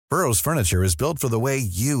Burrow's furniture is built for the way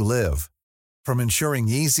you live. From ensuring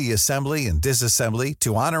easy assembly and disassembly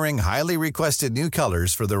to honoring highly requested new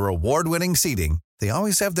colors for their award-winning seating, they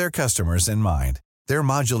always have their customers in mind. Their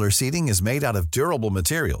modular seating is made out of durable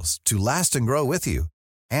materials to last and grow with you.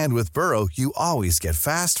 And with Burrow, you always get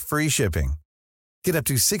fast, free shipping. Get up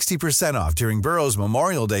to 60% off during Burrow's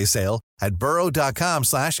Memorial Day sale at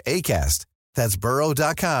burrow.com/ACAST. That's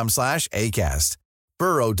burrow.com/ACAST.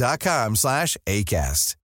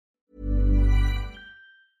 burrow.com/ACAST.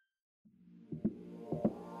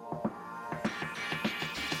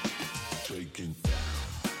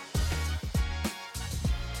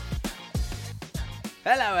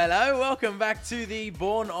 Hello. Welcome back to the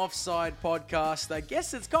Born Offside podcast. I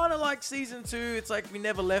guess it's kind of like season 2. It's like we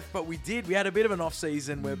never left, but we did. We had a bit of an off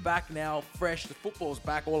season. We're back now, fresh. The football's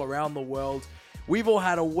back all around the world. We've all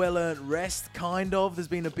had a well-earned rest, kind of. There's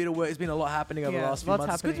been a bit of work. There's been a lot happening over the last few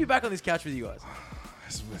months. It's good to be back on this couch with you guys.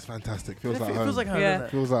 It's fantastic. Feels like home. Feels like home, yeah. doesn't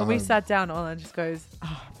it? Feels like when home. we sat down, Ola just goes,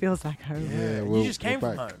 feels like home. Yeah, you just came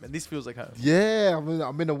from back. home, and this feels like home. Yeah,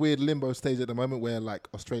 I'm in a weird limbo stage at the moment where like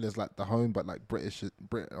Australia's like the home, but like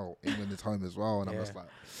England is home as well, and I'm just like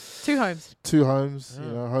Two homes. two homes. Yeah.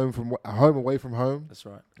 You know, home away from home. That's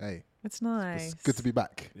right. Hey, It's nice. it's good to be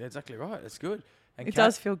back. Yeah, exactly right. It's good. And It Kat,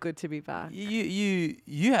 does feel good to be back. You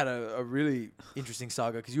had a really interesting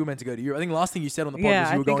saga because you were meant to go to Europe. I think the last thing you said on the podcast Yeah, was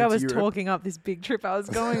you I were think going I was to Europe. talking up this big trip I was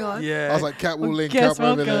going on. Yeah. I was like, Cat will Well, link guess up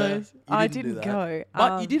over what, there. guys? You I didn't do didn't go.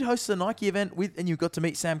 But you did host the Nike event and you got to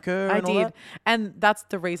meet Sam Kerr I and all did. that. And that's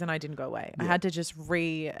the reason I didn't go away. I Yeah. had to just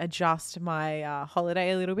readjust my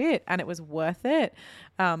holiday a little bit, and it was worth it.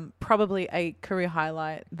 Probably a career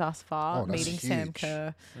highlight thus far, Oh, that's meeting Sam huge.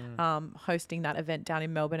 Kerr, hosting that event down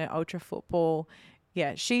in Melbourne at Ultra Football.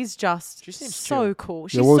 Yeah, she seems so chill. cool. Yeah,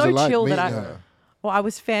 She's what was so it like chill that meeting I... her? Well, I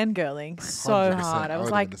was fangirling so 100%. hard. I was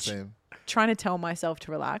would've like been the same. trying to tell myself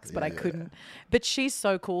to relax, but I Yeah. couldn't. But she's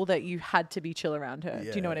so cool that you had to be chill around her.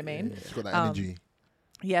 Do you know what I mean? She's got that energy.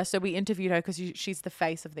 Yeah, so we interviewed her because she's the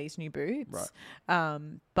face of these new boots. Right.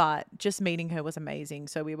 But just meeting her was amazing.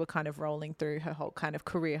 So we were kind of rolling through her whole kind of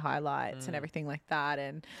career highlights and everything like that.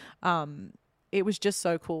 And it was just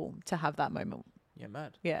so cool to have that moment. Yeah,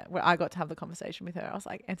 mad. Yeah, where I got to have the conversation with her. I was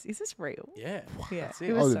like, is this real? Yeah. Yeah, That's it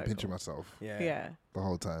it. I was was so pinching cool. myself Yeah. the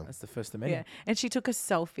whole time. That's the first of many. Yeah. And she took a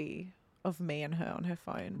selfie of me and her on her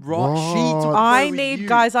phone. Right. She What? took I photo with need, you.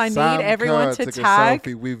 guys, I Sam need everyone Kerr to took tag. a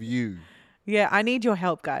selfie with you. Yeah, I need your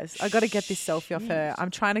help, guys. I got to get this selfie off her.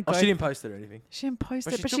 I'm trying to go. Oh, she didn't post it or anything. She didn't post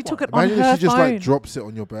But it, she but she took took it one. on Imagine her if she just phone. like drops it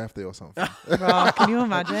on your birthday or something. Bro, can you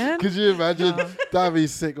imagine? Could you imagine? That'd be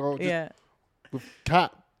sick. Oh, just Yeah. with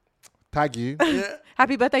Cat, tag you.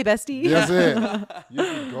 Happy birthday, bestie. That's it. You've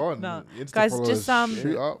been gone. No. Insta Guys, followers just,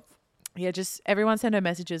 shoot up. Yeah, just everyone send her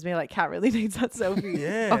messages. Be like, Kat really needs that selfie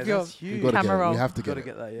Yeah, of your that's huge. We gotta camera get it. roll. We have to Got to get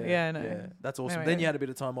get it. that, yeah. Yeah, I know. That's awesome. Anyway, Then you had a bit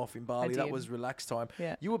of time off in Bali. That did. was relaxed time.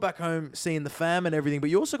 Yeah. You were back home seeing the fam and everything, but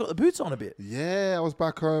you also got the boots on a bit. Yeah, I was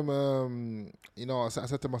back home. I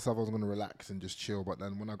said to myself I was going to relax and just chill. But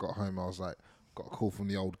then when I got home, I was like, got a call from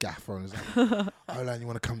the old gaffer and he's like, "Oh, Lan, you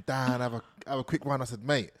want to come down, have a quick run?" I said,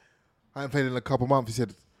 "Mate, I haven't played in a couple months." He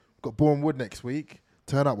said, "Got Bournemouth next week.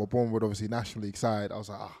 Turn up." Well, Bournemouth obviously National League side. I was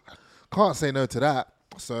like, can't say no to that.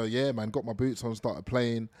 So yeah, man, got my boots on, started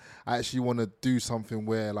playing. I actually want to do something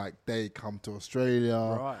where like they come to Australia,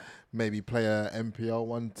 Right. maybe play a MPL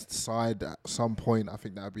one side at some point. I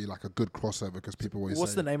think that would be like a good crossover because people always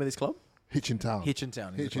What's say the name of this club? Hitchin Town. Hitchin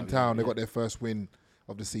Town. Hitchin Town. They got their first win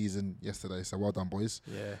of the season yesterday, so well done, boys.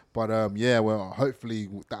 Yeah. But well, hopefully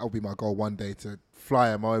that'll be my goal one day to fly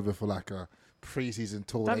them over for like a pre-season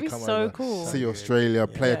tour. That'd They be come so over, cool. see So Australia,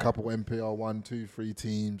 good. play a Yeah. couple MPL 1, 2, 3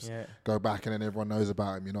 teams, Yeah. go back, and then everyone knows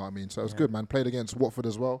about him. You know what I mean? So it was Yeah. good, man. Played against Watford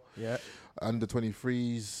as well. Yeah. Under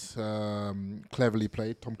 23s, cleverly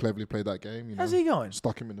played. Tom cleverly played that game. You know, How's he going?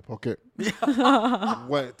 stuck him in the pocket.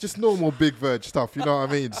 Well, just normal big Verge stuff. You know what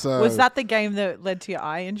I mean? So Was that the game that led to your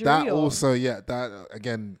eye injury? that or? also, yeah, that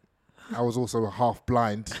again, I was also half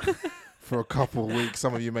blind for a couple of weeks.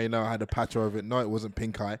 Some of you may know I had a patch over it. No, it wasn't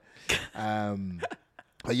pink eye.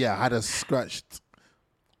 But yeah, I had a scratched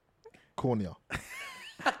cornea.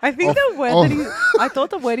 I think the word off- I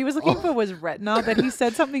thought the word he was looking for was retina, but he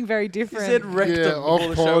said something very He different. said rectum Yeah, before the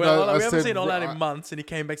off show. pod, We're like, I we haven't said seen Olan re- in months, and he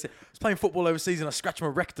came back and said, I was playing football overseas and I scratched my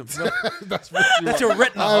rectum. That's literally That's your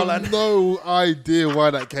retina, I Olan. have no idea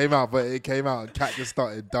why that came out, but it came out and Cat just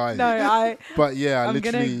started dying. No, But yeah, I I'm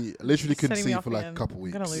literally couldn't setting me see off for like again. a couple I'm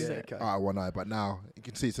weeks. gonna lose Yeah, it. okay. Out of one eye, but now you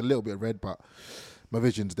can see it's a little bit red, but my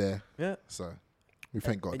vision's there. Yeah. So We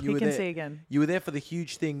thank God. And We can see again. You were there for the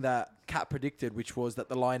huge thing that Kat predicted, which was that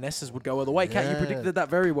the Lionesses would go all the way. Kat, you predicted that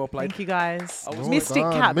very well played. Thank you guys. I was Mystic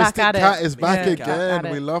Well Cat done. back Mystic at Cat it. is back Yeah. Cat at again.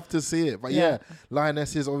 it. We love to see it. But Yeah.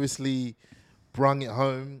 Lionesses obviously brung it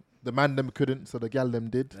home. The man them couldn't, so the gal them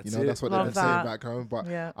did. That's you know, it. that's what Love they've been saying that. back home. But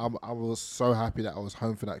Yeah. I was so happy that I was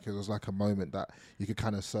home for that because it was like a moment that you could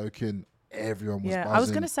kind of soak in. Everyone was buzzing. I was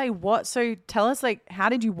gonna say what. So tell us, like, how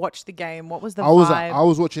did you watch the game? What was the I vibe?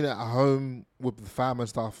 was watching it at home with the fam and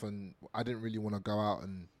stuff, and I didn't really want to go out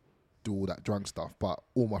and do all that drunk stuff. But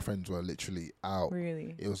all my friends were literally out.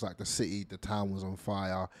 Really? It was like the city, the town was on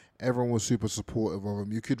fire. Everyone was super supportive of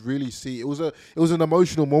them. You could really see it was an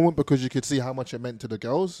emotional moment because you could see how much it meant to the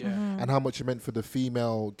girls and how much it meant for the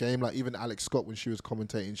female game. Like even Alex Scott, when she was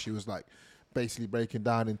commentating, she was like basically breaking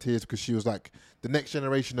down in tears because she was like the next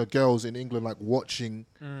generation of girls in England like watching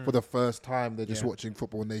for the first time. They're just watching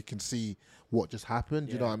football and they can see what just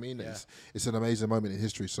happened. You know what I mean? Yeah. It's an amazing moment in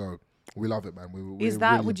history. So we love it, man. Is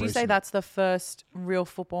that? Would you say that's the first real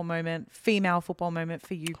football moment, female football moment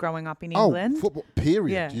for you growing up in England? Football,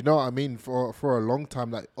 period. Yeah. You know what I mean? For a long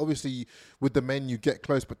time, like obviously with the men you get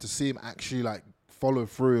close, but to see him actually like follow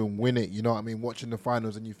through and win it, you know what I mean? Watching the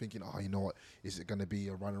finals and you thinking, oh, you know what? Is it going to be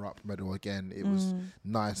a runner-up medal again? It was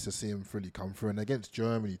nice to see him fully come through, and against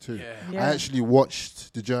Germany too. Yeah. I actually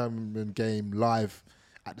watched the German game live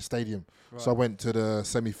at the stadium. Right. So I went to the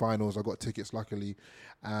semi-finals. I got tickets, luckily,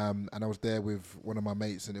 and I was there with one of my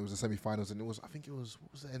mates, and it was the semi-finals, and what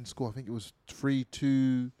was the end score? I think it was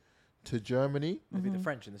 3-2 to Germany. Maybe the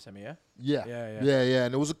French in the semi, yeah? Yeah.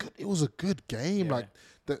 And it was a good game. Yeah. Like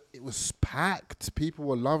it was packed. People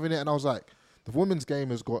were loving it, and I was like, the women's game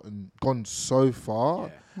has gone so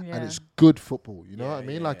far, Yeah. and it's good football. You know Yeah, what I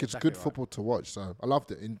mean? yeah, like it's exactly good right. football to watch. So I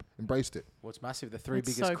loved it, embraced it. Well, it's massive. The three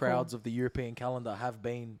It's biggest so crowds cool. of the European calendar have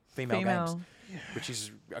been female games, which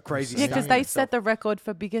is a crazy Yeah, stat because in they itself. set the record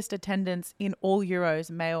for biggest attendance in all Euros,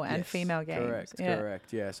 male and female games.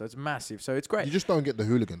 Correct. Yeah, so it's massive. So it's great. You just don't get the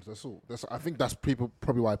hooligans. That's all. I think that's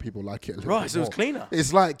probably why people like it. A little Right, bit so it's more. cleaner.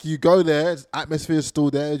 It's like you go there, atmosphere's still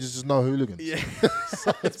there, there's just no hooligans. Yeah.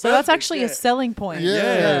 So that's actually a selling point.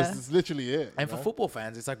 Yeah. It's literally it. And you for know? football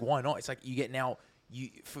fans, it's like, why not? It's like you get now,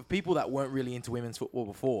 for people that weren't really into women's football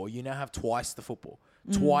before, you now have twice the football.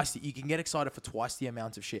 You can get excited for twice the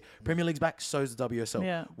amount of shit. Premier League's back, so's the WSL.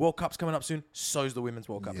 Yeah. World Cup's coming up soon, so's the Women's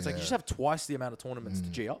World Cup. It's like you Yeah. just have twice the amount of tournaments to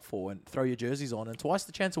G up for and throw your jerseys on, and twice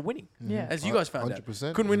the chance of winning. Yeah. As you guys found out.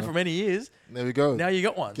 100%, Couldn't win you know. for many years. There we go. Now you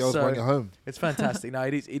got one. Girls so bring it home. It's fantastic. No,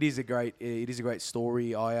 it is a great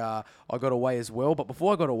story. I got away as well, but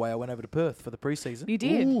before I got away, I went over to Perth for the preseason. You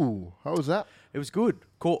did. Ooh, how was that? It was good.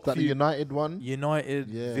 Caught That the United one? United,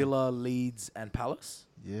 Yeah. Villa, Leeds, and Palace.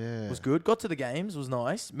 Yeah. Was good. Got to the games. Was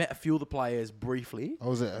nice. Met a few of the players briefly. How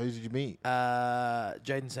was it? Who did you meet?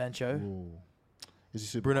 Jaden Sancho, Ooh. Is he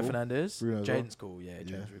super Bruno cool? Fernandes. Bruno as well? Jaden's cool. Yeah,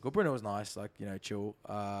 Jaden's really cool. Bruno was nice. Like, chill.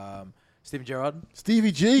 Steven Gerrard.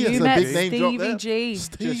 Stevie G. That's You a met big name drop Stevie there. G.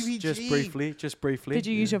 Stevie Just G. briefly. Did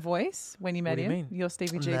you use your voice when you met do you him? mean? Your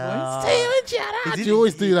Stevie G Nah. voice? Gerrard. You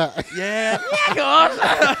always do that. Yeah. God.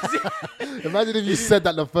 Imagine if you said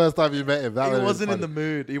that the first time you met him. That He would've wasn't been in the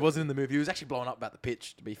funny. mood. He was actually blowing up about the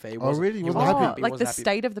pitch, to be fair. He Oh, really? He He wasn't wasn't happy? happy. He Like the wasn't happy.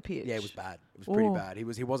 state of the pitch. Yeah, it was bad. It was pretty Ooh. bad.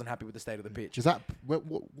 He wasn't happy with the state of the pitch. Is that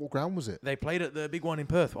what ground was it? They played at the big one in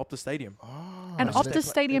Perth, Optus Stadium. And so Optus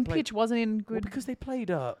Stadium they played- pitch wasn't in Well, good. because they play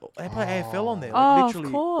AFL on there, Oh, like of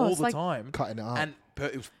literally course, all the like- time. Cutting it up. And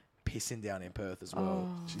it was pissing down in Perth as well.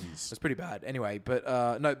 Oh. Jeez. It's pretty bad. Anyway, but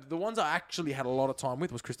no, the ones I actually had a lot of time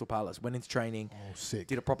with was Crystal Palace. Went into training, Oh, sick.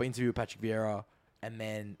 did a proper interview with Patrick Vieira, and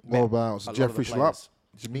then What met about a lot of the Jeffrey Schlupp? players.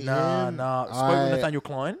 Did you meet Nah. him? Spoke with Nathaniel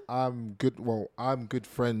Klein. I'm good. Well, I'm good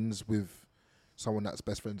friends with someone that's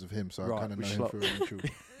best friends with him, so Right, I kind of know with him Schlupp. through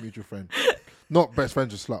a mutual friend. Not best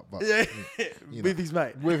friends with Schlupp, but Yeah, you with know, his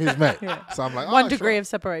mate. with his mate. Yeah. So I'm like, One oh, degree Schlupp. of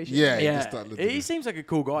separation. Yeah, Yeah, just that little he bit. seems like a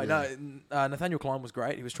cool guy. Yeah. No, Nathaniel Klein was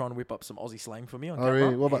great. He was trying to whip up some Aussie slang for me on Oh, camera.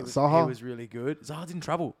 really? What about he was, Zaha? He was really good. Zaha didn't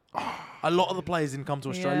travel. A lot of the players didn't come to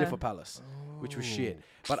Australia Yeah. for Palace, which was shit.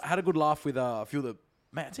 But I had a good laugh with a few of the...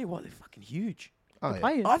 Man, I tell you what, they're fucking huge. Oh, yeah.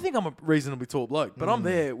 Players. I think I'm a reasonably tall bloke, but I'm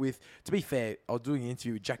there with... To be fair, I was doing an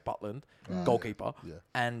interview with Jack Butland, goalkeeper, Yeah.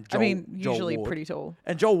 and I Joel, mean, Joel usually Ward. pretty tall.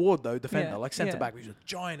 And Joel Ward, though, defender, Yeah, like centre yeah. back, which was a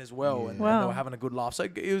giant as well. And they Wow. were having a good laugh. So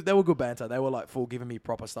they were good banter. They were like full giving me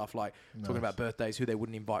proper stuff, like talking Nice. about birthdays, who they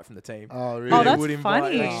wouldn't invite from the team. Oh, really? Oh, Who they that's would invite,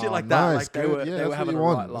 funny. like, shit Oh, like that. nice, Like they good. were, Yeah, they that's were what having you a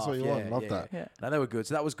want. right That's laugh. what you want. Love that. Yeah. No, they were good.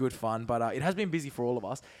 So that was good fun. But it has been busy for all of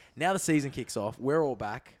us. Now the season kicks off. We're all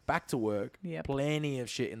back to work. Yep. Plenty of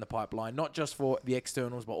shit in the pipeline, not just for the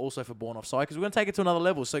externals, but also for Born Offside, because we're going to take it to another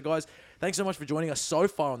level. So, guys, thanks so much for joining us so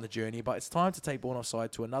far on the journey, but it's time to take Born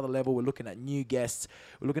Offside to another level. We're looking at new guests.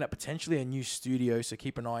 We're looking at potentially a new studio, so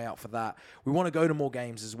keep an eye out for that. We want to go to more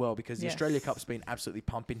games as well, because the Australia Cup's been absolutely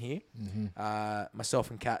pumping here.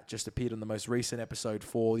 Myself and Kat just appeared on the most recent episode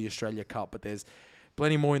for the Australia Cup, but there's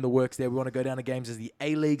plenty more in the works there. We want to go down to games as the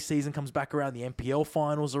A-League season comes back around. The NPL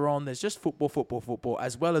finals are on. There's just football,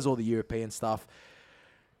 as well as all the European stuff.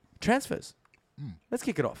 Transfers. Let's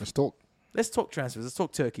kick it off. Let's talk transfers. Let's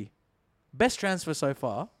talk Turkey. Best transfer so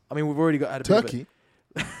far. I mean, we've already had a Turkey?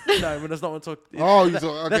 No, but that's not what I'm talking.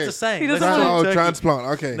 Okay. That's a saying. He doesn't want Oh, transplant.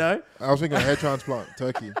 Okay. No? I was thinking hair transplant,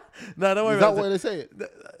 Turkey. No, don't worry Is that about what they say it?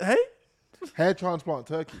 Hey? Hair transplant,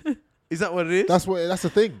 Turkey. Is that what it is? That's the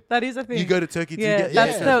thing. That is a thing. You go to Turkey to Yeah, get that's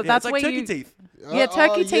hair the- transplant. that's it's like where turkey you- teeth. Yeah,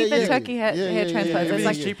 turkey teeth and yeah. turkey hair transplants. It's Everything's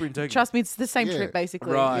like, cheaper in Turkey. trust me, it's the same Yeah. trip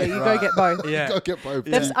basically. Right, Yeah, you right. go get both. Yeah. You gotta get both.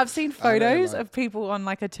 Yeah. I've seen I know, photos man. of people on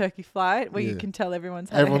like a Turkey flight where you Yeah. can tell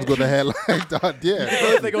everyone's Everyone's got the hair like that. Yeah.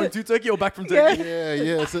 Both they're going to Turkey or back from Turkey.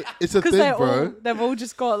 Yeah. It's a because thing, bro. they've all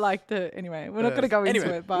just got like the anyway. We're not going to go into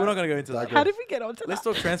Anyway, it, but we're not going to go into that. how did we get onto Let's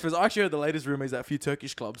that? talk transfers. I actually heard the latest rumor is that a few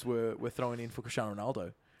Turkish clubs were throwing in for Cristiano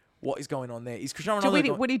Ronaldo. What is going on there? Is Cristiano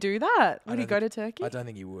Ronaldo? Would he do that? I Would he don't go to Turkey? I don't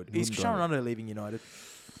think he would. Is Wouldn't Cristiano go. Ronaldo leaving United?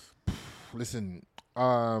 Listen,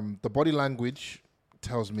 the body language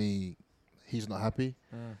tells me he's not happy.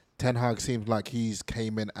 Ten Hag seems like he's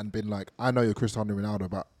came in and been like, I know you're Cristiano Ronaldo,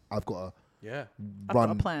 but I've got to Yeah. I've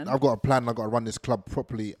got a plan. I've got a plan. I've got to run this club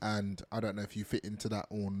properly, and I don't know if you fit into that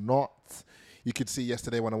or not. You could see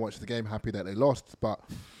yesterday when I watched the game, happy that they lost, but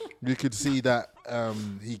you could see that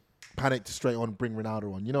he panicked straight on, bring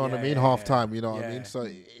Ronaldo on. You know what I mean? Yeah. Half time. You know what I Yeah. mean? So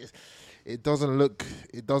it doesn't look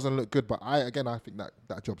good. But I think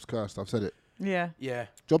that job's cursed. I've said it. Yeah. Yeah.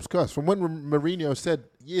 Job's cursed. From when Mourinho said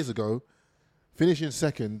years ago, finishing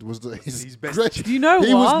second was his best. best. Do you know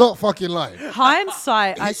he what? was not fucking lying.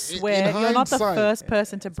 Hindsight, I In swear, you're not the hindsight. first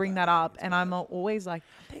person to bring that up, and I'm always like,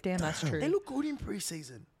 damn, that's true. They look good in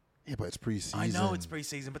pre-season. Yeah, but it's pre-season. I know it's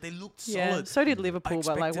pre-season, but they looked Yeah, solid. so did Liverpool, but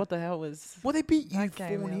like, expected- what the hell was? Well, they beat you That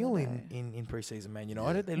game 4-0 the other day. in pre-season, Man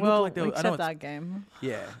United. They look Well, like they were, I know except it's- that game.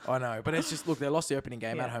 Yeah, I know. But it's just, look, they lost the opening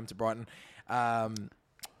game Yeah. at home to Brighton.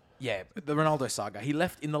 Yeah, the Ronaldo saga. He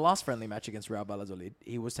left in the last friendly match against Real Valladolid.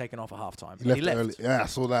 He was taken off at halftime. He left early. Yeah, I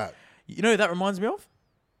saw that. You know who that reminds me of?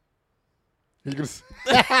 He's gonna.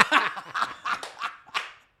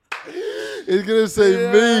 He's gonna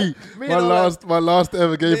say me. Me My and last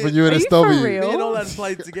ever game for Are you for UNSW. real? Me and Olan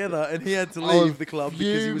played together, and he had to I was leave the club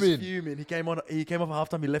because he was fuming. fuming. He came off at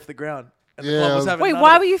halftime. He left the ground, and the Yeah, club I was was- having. Wait, none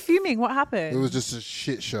why of were it. you fuming? What happened? It was just a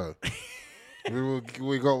shit show.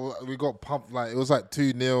 we got pumped like it was like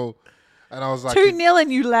 2-0, and I was like 2-0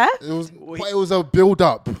 and you left? It was a build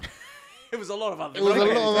up. It was a lot of other. It was a lot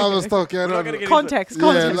of other stuff. Yeah, We're not gonna get Context, yeah,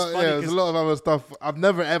 context. there's a lot of other stuff. I've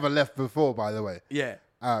never ever left before, by the way. Yeah,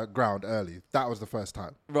 Ground early. That was the first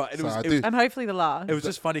time. right. So I It do- was And hopefully the last. It was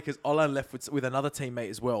just funny because Olan left with another teammate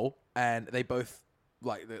as well, and they both,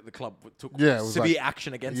 like, the club took Yeah, it was severe like-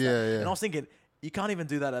 action against Yeah, that. yeah. And I was thinking, you can't even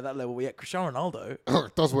do that at that level. Yet Cristiano Ronaldo,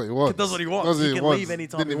 Does what he wants. Does what he wants. Does what He can leave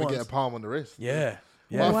anytime Didn't he even wants. get a palm on the wrist. yeah, Well,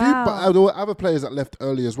 yeah, a few, Wow. but there were other players that left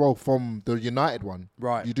early as well from the United one.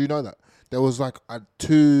 Right. You do know that there was like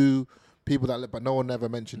 2 people that left, but no one ever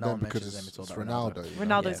mentioned No them one because mentions it's them, it's all about Ronaldo. Ronaldo. you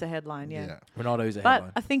know? Ronaldo's the headline, yeah. Ronaldo's a But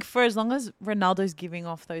headline. I think for as long as Ronaldo's giving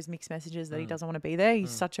off those mixed messages that he doesn't want to be there,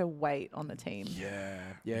 he's such a weight on the team. Yeah,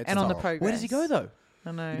 it's And on the tough. progress. Where does he go though?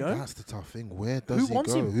 I know. You know? That's the tough thing. Where does he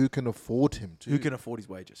wants go? him? Who can afford him? To? Who can afford his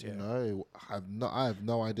wages? Yeah, You know, I have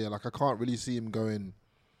no idea. Like I can't really see him going.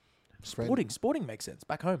 Sporting makes sense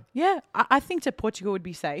back home. Yeah, I think to Portugal would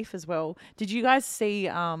be safe as well. Did you guys see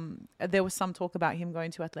there was some talk about him going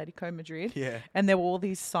to Atletico Madrid? Yeah. And there were all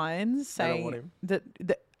these signs They don't want saying him.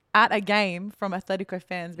 that at a game from Atletico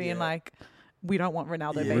fans being Yeah. like, we don't want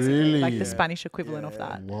Ronaldo, Yeah. basically. Really? Like Yeah. the Spanish equivalent of Yeah.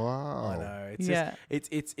 that. Wow. I know. It's Yeah.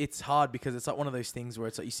 just, it's hard because it's like one of those things where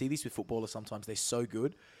it's like you see these with footballers sometimes they're so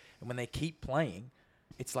good, and when they keep playing,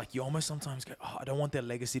 it's like you almost sometimes go, oh, I don't want their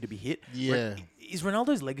legacy to be hit. Yeah. Is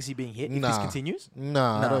Ronaldo's legacy being hit if this Nah. continues?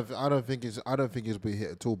 Nah, No. I don't think he'll be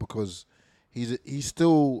hit at all because he's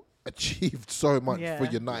still achieved so much Yeah. for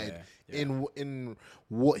United Yeah. in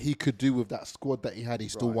what he could do with that squad that he had. He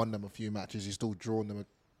still won them a few matches. He still drawn them,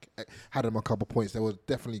 had them a couple points. There were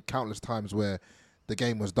definitely countless times where the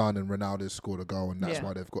game was done and Ronaldo scored a goal, and that's Yeah.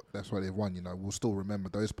 why they've won. You know, we'll still remember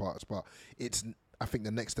those parts, but I think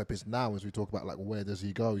the next step is now as we talk about like where does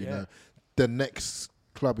he go? You know, the next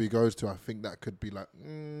club he goes to, I think that could be like,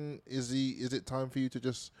 is it time for you to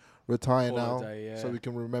just retire Call it a now, day, yeah. so we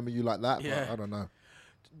can remember you like that. Yeah. But I don't know.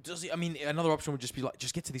 Does he? I mean, another option would just be like,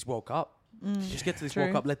 just get to this World Cup. Just get to this True.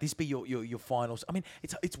 World Cup. Let this be your finals. I mean,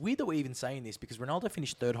 it's weird that we're even saying this because Ronaldo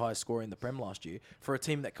finished third highest scorer in the Prem last year for a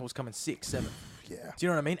team that was coming 6th, 7th. Yeah. Do you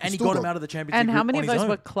know what I mean? And he still got him got- out of the Champions League And how group many on of his those own.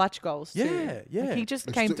 were clutch goals? Too? Yeah, yeah. Like, he just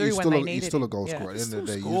But came he's through when still they a, needed He's still a him. goal Yeah. scorer. At the end of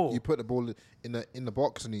the day, Still you put the ball in the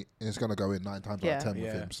box and it's going to go in 9 times out Yeah. of 10 with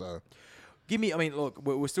Yeah. him. So I mean, look,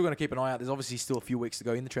 we're still going to keep an eye out. There's obviously still a few weeks to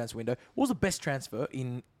go in the transfer window. What was the best transfer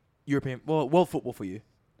in world football for you?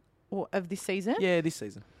 Of this season? Yeah, this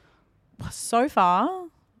season. So far,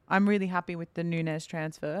 I'm really happy with the Nunez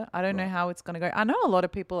transfer. I don't know how it's going to go. I know a lot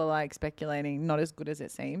of people are like speculating not as good as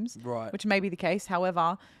it seems, Right. which may be the case.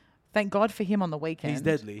 However, thank God for him on the weekend. He's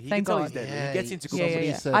deadly. He Thank can tell God. he's deadly. Yeah, he gets into good Yeah, somebody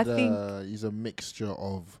yeah. said I think- he's a mixture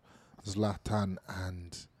of Zlatan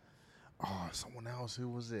and someone else. Who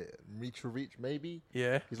was it? Mitrovic, maybe.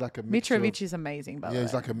 Yeah. He's like a mixture. Mitrovic is amazing, by the way.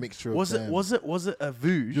 He's like a mixture. Was of it them. was it a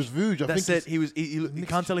Vuj? Just Vuj. I that think said it's- he was. You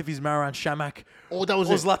can't tell if he's Marouane Shamak Oh, that was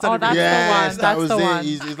or it. Zlatan. Oh, that's the Yes, one. that That's was the it.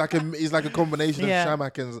 one. He's like a combination Yeah. of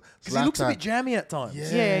Shamak and Zlatan. because he looks a bit jammy at times.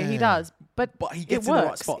 Yeah. Yeah, he does. But But he it gets in the right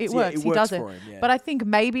works. spots. It Yeah, works. it He works does it. for him, yeah. But I think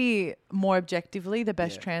maybe more objectively, the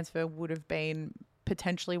best Yeah. transfer would have been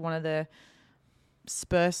potentially one of the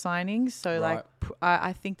Spurs signings. So Right.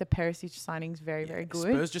 I think the Perisic signing's very, very good.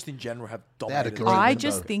 Spurs just in general have They had a dominated. great the I window.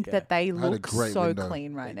 just think Yeah. that they Had a look great so window.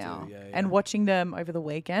 clean right They do, now. yeah, yeah. And watching them over the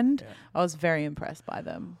weekend, Yeah. I was very impressed by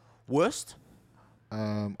them. Worst?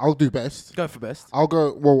 I'll do best. Go for best. I'll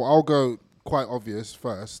go quite obvious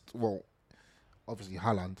first. Well, obviously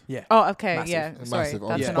Haaland. Yeah. Oh, okay, Massive. yeah. Sorry, Massive,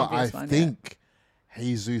 that's obvious. an But obvious I one. think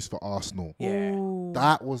Jesus for Arsenal. Yeah. Ooh.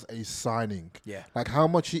 That was a signing. Yeah. Like how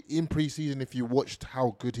much in pre-season, if you watched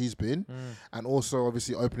how good he's been, and also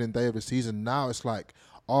obviously opening day of the season, now it's like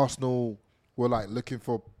Arsenal were like looking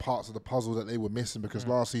for parts of the puzzle that they were missing because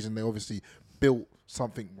last season they obviously built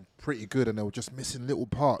something pretty good and they were just missing little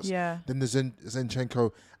parts. Yeah. Then the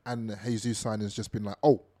Zinchenko and the Jesus signing's just been like,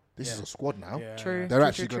 oh, this is a squad now. Yeah. True. They're true,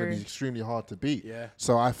 actually true, going to true. be extremely hard to beat. Yeah.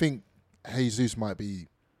 So I think Jesus might be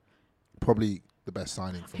probably the best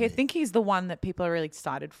signing for I me. think he's the one that people are really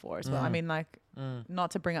excited for as well. I Mm. mean, like,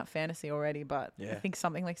 not to bring up fantasy already, but I Yeah. think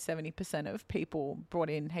something like 70% of people brought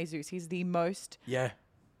in Jesus. He's the most Yeah.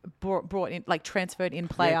 brought in, like, transferred in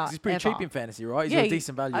player. Yeah, 'cause he's pretty ever. cheap in fantasy, right? He's Yeah, got a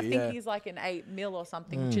decent value. I think yeah. he's like an 8 mil or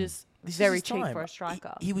something, which is This is very his cheap time. for a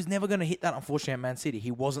striker. He was never going to hit that, unfortunately, at Man City. He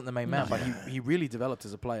wasn't the main man, but he really developed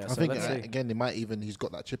as a player. I So think let's see. again, they might even he's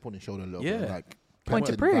got that chip on his shoulder a little Yeah. bit. Like, Point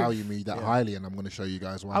to didn't prove. value me that Yeah. highly, and I'm going to show you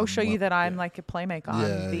guys why. I'll I'm show you wor- that I'm like a playmaker.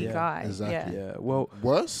 Yeah, I'm the yeah, guy. exactly. Yeah. Yeah. Well,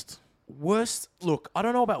 Worst? worst. Look, I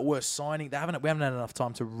don't know about worst signing. We haven't had enough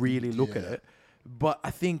time to really look at Yeah. it. But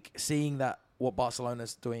I think seeing that what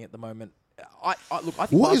Barcelona's doing at the moment, I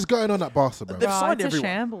think What is going on at Barca, bro? They've Bro, signed it's a everyone.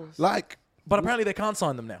 shambles. Like, But apparently they can't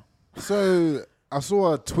sign them now. so I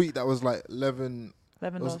saw a tweet that was like Levin.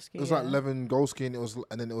 Lewandowski. It was like Lewandowski,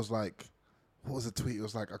 and then it was like, what was the tweet? It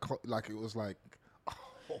was like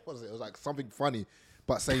what was it? It was like something funny,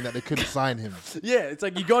 but saying that they couldn't sign him. Yeah, it's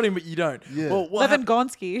like you got him, but you don't. Yeah. Well, what happened-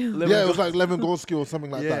 Lewandowski. Yeah, it was like Lewandowski or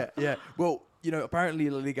something like yeah, that. yeah. Well, apparently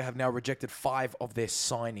La Liga have now rejected 5 of their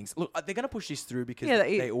signings. Look, they're going to push this through because Yeah,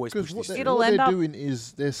 they always Because push what, this they, through. It'll what end they're up- doing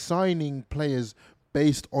is they're signing players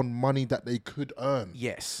based on money that they could earn.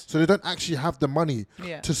 Yes. So they don't actually have the money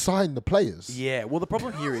Yeah. to sign the players. Yeah. Well, the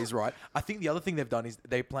problem here is, right, I think the other thing they've done is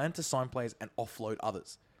they plan to sign players and offload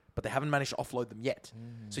others. But they haven't managed to offload them yet.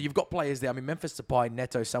 So you've got players there. I mean, Memphis Depay,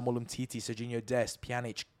 Neto, Samuel Umtiti, Serginho Dest,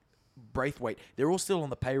 Pjanic, Braithwaite. They're all still on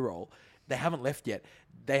the payroll. They haven't left yet.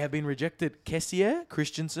 They have been rejected. Kessier,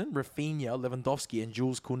 Christensen, Rafinha, Lewandowski, and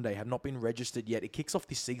Jules Koundé have not been registered yet. It kicks off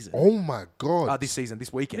this season. Oh my God. This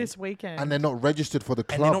weekend. This weekend. And they're not registered for the And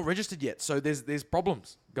they're club. not registered yet. So there's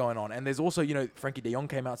problems going on. And there's also, Frankie de Jong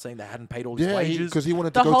came out saying they hadn't paid all his Yeah, wages. because he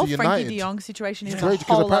wanted the to go whole to Frankie United. de Jong situation is It's a crazy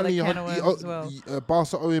because whole other apparently can of worms as well.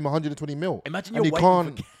 Barca owe him 120 mil. Imagine and you're he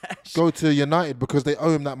waiting can't for cash. go to United because they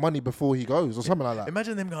owe him that money before he goes or something like that.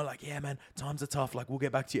 Imagine them going like, yeah, man, times are tough. Like, we'll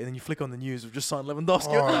get back to you. And then you flick on the news. We've just signed Lewandowski.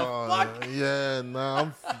 What the fuck? Yeah,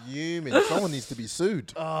 I'm fuming. Someone needs to be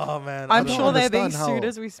sued. Oh, man. I'm don't sure they're being understand how- sued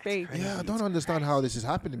as we speak. Yeah, I don't understand how this is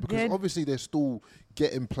happening because Yeah. obviously they're still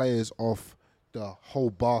getting players off the whole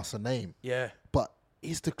Barca name. Yeah. But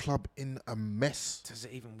is the club in a mess? Does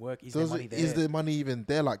it even work? Is there money there? Is the money even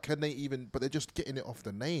there? Like, can they even? But they're just getting it off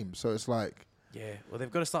the name. So it's like, Yeah, well, they've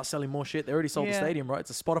got to start selling more shit. They already sold the Yeah. stadium, right? It's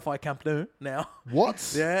a Spotify Camp Nou now.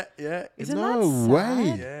 What? Yeah. Isn't No that way.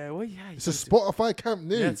 sad? Yeah, well, yeah. It's a Spotify Camp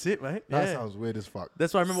Nou. Yeah, that's it, mate. That Yeah. sounds weird as fuck.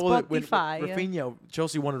 That's why I remember all that when Spotify, yeah. Rafinha,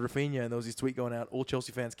 Chelsea wanted Rafinha, and there was this tweet going out, all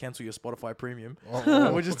Chelsea fans cancel your Spotify premium. Oh,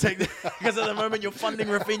 And we'll just take that, because at the moment you're funding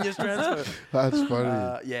Rafinha's transfer. That's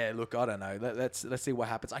funny. Yeah, look, I don't know. Let's see what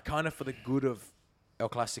happens. I kind of, for the good of El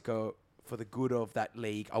Clasico, for the good of that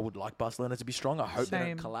league, I would like Barcelona to be strong. I hope they Same.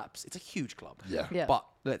 don't collapse. It's a huge club. Yeah. Yeah. But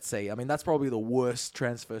let's see. I mean, that's probably the worst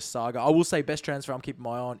transfer saga. I will say best transfer I'm keeping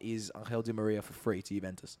my eye on is Angel Di Maria for free to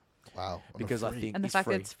Juventus. Wow. On a Because I free. think And the he's fact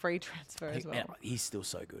free. that it's free transfer as well. Man, he's still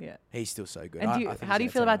so good. Yeah. He's still so good. And I how do you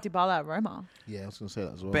think feel he's about gonna Dybala at Roma? Yeah, I was going to say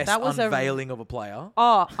that as well. best That was a- unveiling of a player? Oh,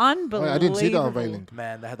 Oh, unbelievable. I didn't see that unveiling.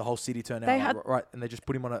 Man, they had the whole city turn They out, had- right? And they just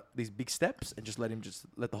put him on these big steps and just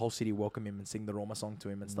let the whole city welcome him and sing the Roma song to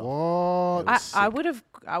him and stuff. What? I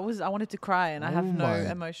wanted to cry and I have Oh no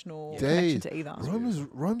my emotional days. connection to either.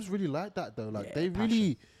 Rome's really like that though. Like Yeah, they passion.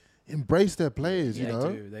 really embrace their players. Yeah, you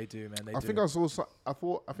know. they do, man. They I do. think I saw.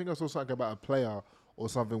 I think I saw something about a player or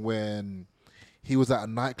something when he was at a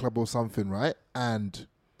nightclub or something, right? And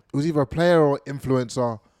it was either a player or influencer,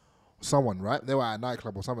 or someone, right? They were at a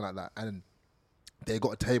nightclub or something like that, and they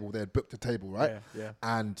got a table. They had booked a table, right? Yeah.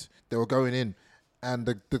 And they were going in, and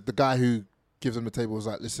the guy who gives them the table was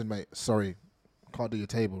like, "Listen, mate, sorry, can't do your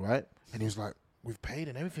table, right?" And he was like, "We've paid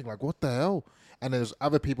and everything. Like, what the hell?" And there's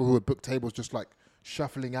other people who had booked tables just like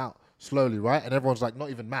shuffling out slowly, right? And everyone's like not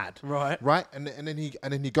even mad, Right. And then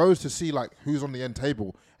he goes to see like who's on the end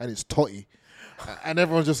table, and it's Totti, and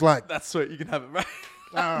everyone's just like, That's sweet. You can have it, right?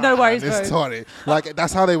 No worries, it's bro. Totti. Like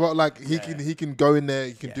that's how they work. Like he can go in there,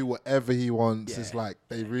 he can Yeah. do whatever he wants. It's Yeah. like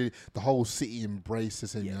they really the whole city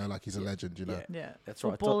embraces him. Yeah. You know, like he's a legend. You know. Yeah. Yeah, That's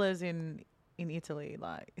right. Footballers in Italy,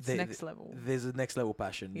 like it's They- next level. There's a next level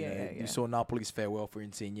passion. Yeah, you know. yeah. You saw Napoli's farewell for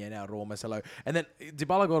Insigne, now Roma's hello. And then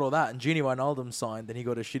Dybala got all that, and Gini Wijnaldum signed, then he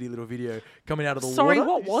got a shitty little video coming out of the Sorry, water.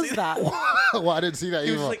 what Did you was see that? Well, I didn't see that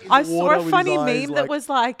He was either. like in I the saw water a with his funny eyes, meme that was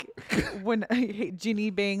like when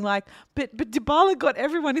Ginny being like, but Dybala got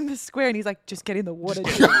everyone in the square, and he's like, just get in the water.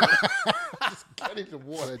 Ginny." Get in the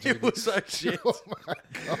water, It Jimmy. was so shit. Oh my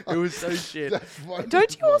God. It was so shit. That's funny.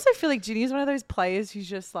 Don't you also feel like Ginny is one of those players who's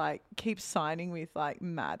just like keeps signing with like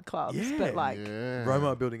mad clubs, Yeah. but like Yeah. Roma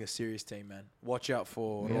are building a serious team, man. Watch out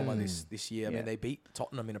for Roma this year. I Yeah. mean, they beat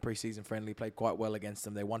Tottenham in a preseason friendly, played quite well against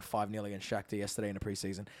them. They won 5-0 against Shakhtar yesterday in a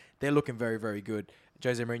preseason. They're looking very, very good.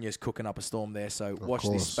 Jose Mourinho's cooking up a storm there, so watch this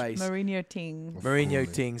course. space. Mourinho Ting. Mourinho Fully.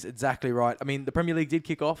 Tings, exactly right. I mean, the Premier League did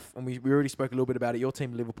kick off, and we already spoke a little bit about it. Your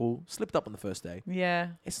team, Liverpool, slipped up on the first day. Yeah,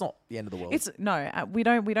 It's not the end of the world. it's no, we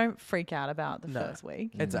don't freak out about the No, first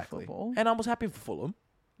week. in exactly. football. And I was happy for Fulham.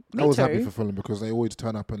 Me I was too. happy for Fulham because they always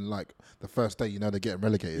turn up and like the first day, you know, they're getting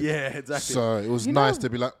relegated. Yeah, exactly. So it was You nice know- to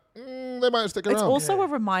be like, they might stick around. It's also Yeah. a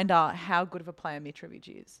reminder how good of a player Mitrovic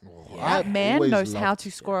is. Oh, Yeah. I That man always knows how loved-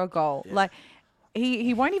 to score a goal. Yeah. Like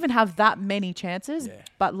he won't even have that many chances, Yeah.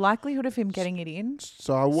 but likelihood of him getting it in.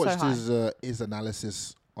 So I watched high. his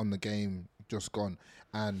analysis on the game just gone,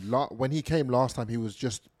 and when he came last time, he was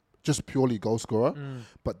just purely goal scorer.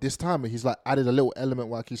 But this time, he's like added a little element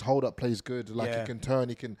where like his hold up plays good, like Yeah. he can turn,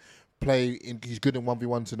 he can play. He's good in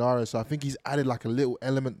 1v1 scenarios. So I think he's added like a little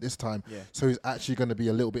element this time. Yeah. So he's actually going to be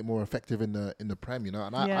a little bit more effective in the Prem, you know.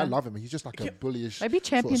 And Yeah. I love him. He's just like Yeah. a bullyish. Maybe sort of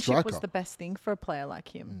championship was striker. the best thing for a player like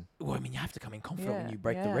him. Well, I mean, you have to come in confident when Yeah, you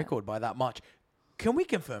break the yeah. record by that much. Can we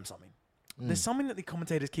confirm something? Mm. There's something that the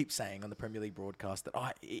commentators keep saying on the Premier League broadcast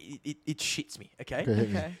that it shits me, okay? Okay, hit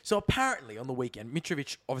me. Okay. So apparently on the weekend,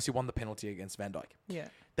 Mitrovic obviously won the penalty against Van Dijk. Yeah.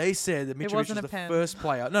 They said that Mitrovic was wasn't a the pen.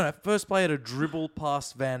 first player to dribble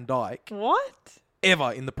past Van Dijk What?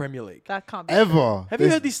 ever in the Premier League. That can't be. Ever. Have you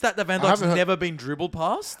heard this stat that Van I Dijk's haven't heard- never been dribbled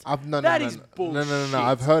past? That is No, bullshit.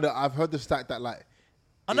 I've heard it. I've heard the stat that like.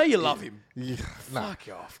 I know you love him. Yeah, nah. Fuck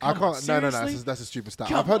off. I Come on, can't. No, seriously? that's a stupid stat.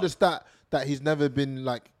 Come I've heard on. the stat that he's never been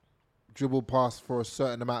like dribbled past for a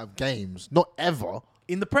certain amount of games. Not ever.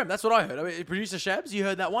 In the Prem, that's what I heard. I mean, producer Shabs, you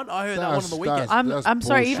heard that one? I heard that one on the weekend. I'm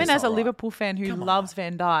sorry. bullshit. Even That's as a not right. Liverpool fan who Come on. loves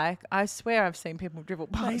Van Dijk, I swear I've seen people dribble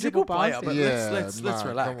He's a dribble good player, past but him. let's nah,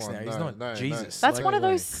 relax come now. on, He's no, not no, Jesus. no. That's Like- one of no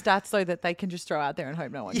way. those stats though that they can just throw out there and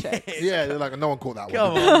hope no one checks. Yeah, they're like no one caught that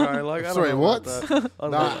Come one. on, bro. Like, I don't Sorry, know what? about that. I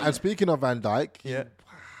don't Nah, know. and speaking of Van Dijk, Yeah.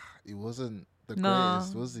 he wasn't the Nah.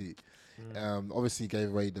 greatest, was he? Obviously, he gave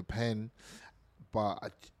away the pen,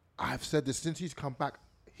 but I've said this since he's come back.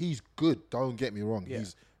 He's good. Don't get me wrong. Yeah.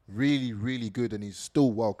 He's really, really good, and he's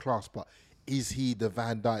still world class. But is he the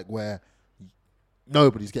Van Dijk where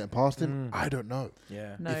nobody's getting past him? I don't know.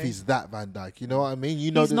 Yeah. No. If he's that Van Dijk, you know what I mean?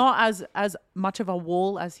 You know, He's the- not as much of a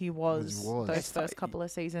wall as he was was. those It's first like- couple of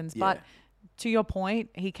seasons. Yeah. But to your point,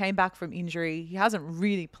 he came back from injury. He hasn't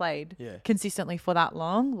really played consistently for that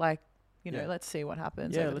long. Like, you know, let's see what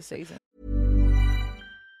happens over the season.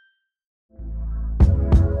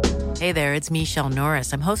 Hey there, it's Michelle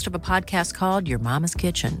Norris. I'm host of a podcast called Your Mama's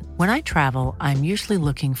Kitchen. When I travel, I'm usually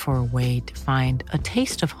looking for a way to find a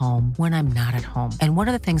taste of home when I'm not at home. And one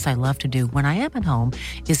of the things I love to do when I am at home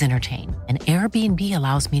is entertain. And Airbnb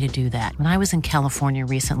allows me to do that. When I was in California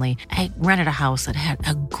recently, I rented a house that had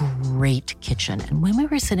a great kitchen. And when we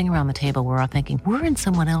were sitting around the table, we're all thinking, we're in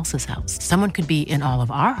someone else's house. Someone could be in all of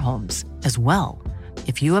our homes as well.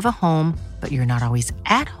 If you have a home, but you're not always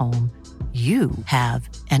at home, you have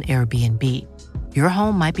an Airbnb. Your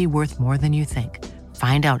home might be worth more than you think.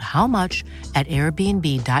 Find out how much at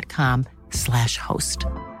airbnb.com/host.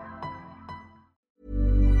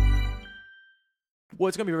 Well,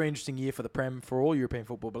 it's going to be a very interesting year for the Prem, for all European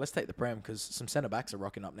football, but let's take the Prem because some centre-backs are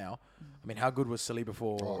rocking up now. I mean, how good was Saliba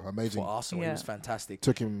for Arsenal? He was fantastic.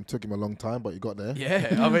 Took him a long time, but he got there.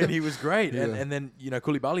 Yeah, I mean, he was great. And then, you know,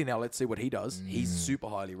 Koulibaly now, let's see what he does. He's super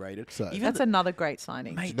highly rated. So that's another great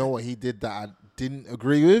signing. Do you know what he did that I didn't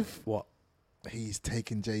agree with? What? He's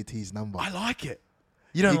taken JT's number. I like it.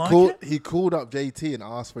 You don't it? He called up JT and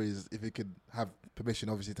asked for if he could have permission,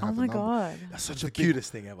 obviously, to have the number. Oh, my God. That's such the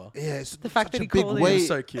cutest thing ever. Yeah, it's the fact that he big called weight. It's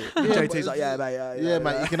so cute. JT's like, yeah,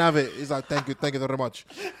 mate, you can have it. He's like, thank you very much.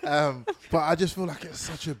 But I just feel like it's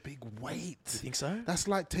such a big weight. You think so? That's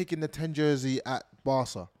like taking the 10 jersey at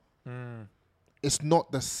Barca. It's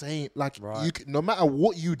not the same. Like, no matter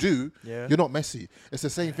what you do, you're not Messi. It's the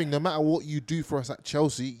same thing. No matter what you do for us at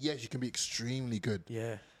Chelsea, yes, you can be extremely good.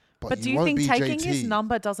 Yeah. But do you think taking his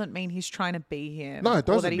number doesn't mean he's trying to be him? No, it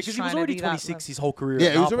doesn't. Because he was already 26 his whole career.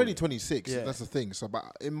 Yeah, he was already 26. Yeah. That's the thing. So, but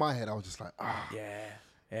in my head, I was just like,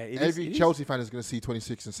 every Chelsea fan is going to see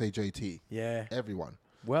 26 and say JT. Yeah. Everyone.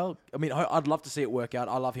 Well, I mean, I'd love to see it work out.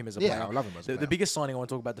 I love him as a player. Yeah, I love him as a player. The biggest signing I want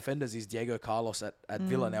to talk about defenders is Diego Carlos at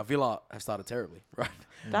Villa. Now, Villa have started terribly, right?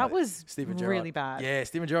 That was really bad. Yeah,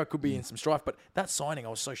 Steven Gerrard could be in some strife. But that signing, I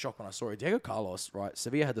was so shocked when I saw it. Diego Carlos, right?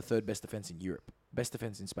 Sevilla had the third best defense in Europe. Best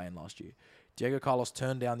defense in Spain last year. Diego Carlos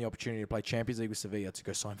turned down the opportunity to play Champions League with Sevilla to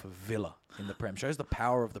go sign for Villa in the Prem. Shows the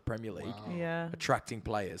power of the Premier League, attracting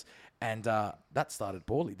players. And that started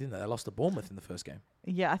poorly, didn't it? They lost to Bournemouth in the first game.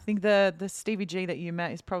 Yeah, I think the Stevie G that you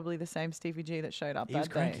met is probably the same Stevie G that showed up that day. He was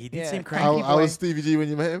cranky. He did seem cranky. How was Stevie G when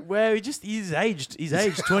you met him? Well, he's aged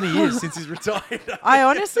 20 years since he's retired. I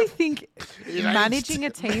honestly think managing a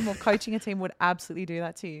team or coaching a team would absolutely do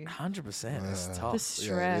that to you. 100%. It's tough. The stress.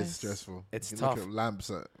 Yeah, it's stressful. It's tough. tough. Look at Lamps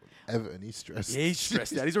at Everton, he's stressed. Yeah, he's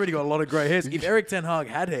stressed out. He's already got a lot of grey hairs. If Eric Ten Hag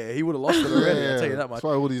had hair, he would have lost it already. I'll tell you that much. That's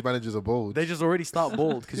why all these managers are bald. They just already start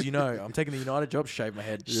bald because, you know, I'm taking the United job, shave my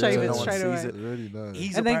head. Shave it no one straight away. sees it. Really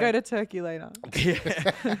nice. And then go to Turkey later.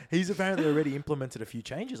 Yeah. He's apparently already implemented a few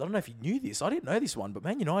changes. I don't know if you knew this. I didn't know this one, but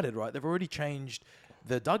Man United, right, they've already changed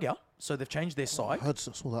the dugout. So they've changed their site. I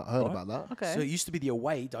heard about that. Okay. So it used to be the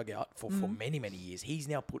away dugout for many, many years. He's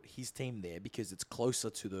now put his team there because it's closer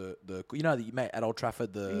to the you know, at Old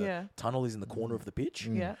Trafford, the tunnel is in the corner of the pitch.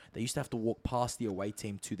 Yeah. They used to have to walk past the away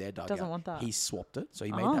team to their dugout. Doesn't want that. He swapped it. So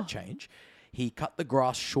he made that change. He cut the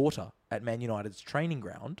grass shorter at Man United's training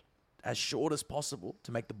ground, as short as possible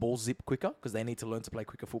to make the ball zip quicker because they need to learn to play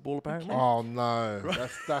quicker football apparently. Oh no,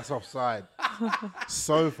 that's offside.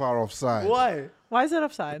 So far offside. Why? Why is that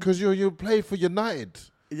offside? Because you play for United.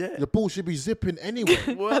 Yeah. The ball should be zipping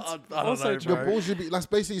anyway. Well, I don't know, The bro. ball should be. That's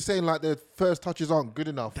basically saying like the first touches aren't good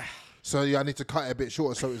enough. So I need to cut it a bit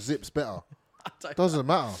shorter so it zips better. Doesn't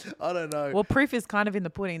matter. I don't know. Well, proof is kind of in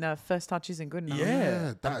the pudding. The first touch isn't good enough.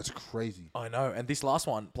 Yeah. That's crazy. I know. And this last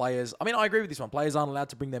one, I agree with this one. Players aren't allowed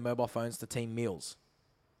to bring their mobile phones to team meals.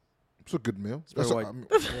 It's a good meal. That's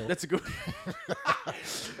a good.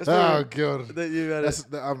 Oh god.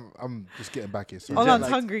 I'm just getting back here. So Hold on,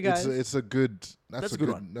 hungry guys. It's a good. That's a good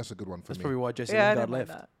one. That's a good one for That's me. probably why Jesse I Lingard don't like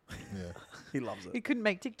left. that. Yeah. He loves it. He couldn't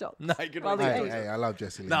make TikTok. No, he couldn't. Hey, I love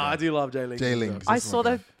Jesse Lingard. No, I do love Jay Lingard. Jay Lingard. I saw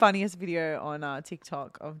the funniest video on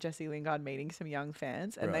TikTok of Jesse Lingard meeting some young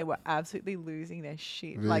fans, and they Right. were absolutely losing their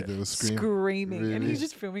shit, Really? like They were screaming. And Really? he's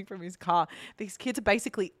just filming from his car. These kids are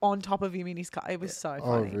basically on top of him in his car. It was so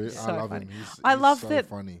Oh, funny. really? So I love funny. him. He's I love so that.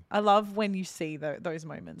 funny. I love when you see those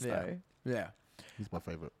moments, though. Yeah. He's my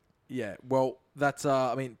favorite. Yeah, well, that's,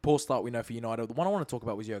 poor start we know for United. The one I want to talk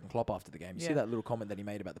about was Jurgen Klopp after the game. You see Yeah. that little comment that he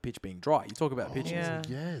made about the pitch being dry. You talk about pitch. Yeah.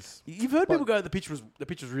 Yes. You've heard people go, the pitch was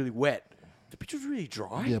really wet. The pitch was really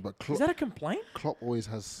dry? Yeah, but Is that a complaint? Klopp always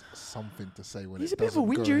has something to say when He's it a bit of a doesn't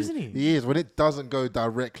whinger, go isn't he? He is. When it doesn't go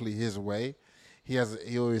directly his way, he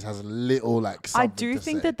always has a little like something I do to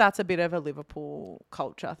think say. that's a bit of a Liverpool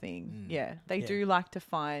culture thing. Yeah, they do like to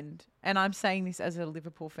find and I'm saying this as a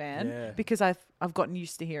Liverpool fan Yeah. because I've gotten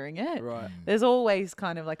used to hearing it. Right. There's always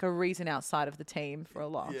kind of like a reason outside of the team for a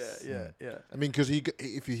loss. Yeah. I mean, because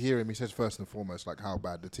if you hear him, he says first and foremost like how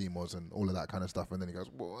bad the team was and all of that kind of stuff, and then he goes,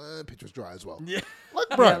 "Well, pitch was dry as well." Yeah. Like,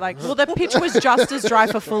 bro. Yeah, like, well, the pitch was just as dry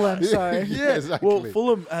for Fulham, so. Yeah, exactly. Well,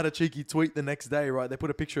 Fulham had a cheeky tweet the next day, right? They put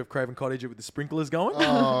a picture of Craven Cottage with the sprinklers going.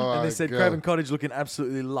 Oh, and they my said God. Craven Cottage looking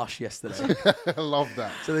absolutely lush yesterday. I love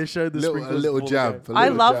that. So they showed the A sprinklers. little before the jab. game. a I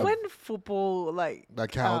little love jab. when football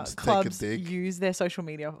Accounts take a clubs dig. use their social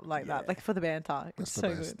media like Yeah. that, like for the banter. That's It's the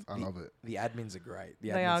so best. good. I love it. The admins are great.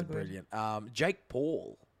 The They admins are are good. brilliant. Jake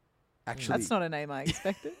Paul, actually. That's not a name I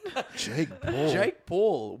expected. Jake Paul. Jake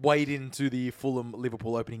Paul weighed into the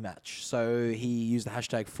Fulham-Liverpool opening match. So he used the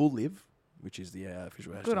hashtag FullLive, which is the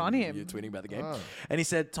official hashtag. Good on him. You're tweeting about the game. Oh. And he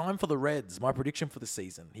said, time for the Reds. My prediction for the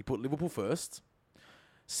season. He put Liverpool first,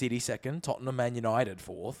 City second, Tottenham, Man United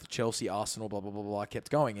fourth, Chelsea, Arsenal, blah, blah, blah, blah. Kept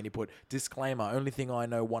going. And he put, disclaimer, only thing I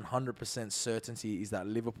know 100% certainty is that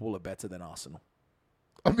Liverpool are better than Arsenal.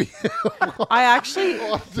 I mean,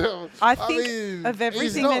 I think mean, of he's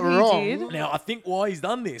everything not that wrong. he did. Now, I think why he's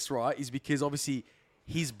done this, right, is because obviously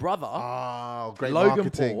his brother Oh, great Logan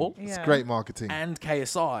marketing. Paul. It's Yeah. great marketing. and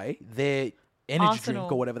KSI, their energy Arsenal.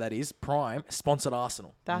 drink or whatever that is, Prime, sponsored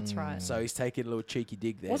Arsenal. That's right. So he's taking a little cheeky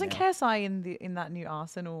dig there. Wasn't now. KSI in that new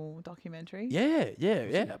Arsenal documentary?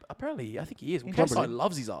 Yeah. Apparently, I think he is. Well, Interesting. KSI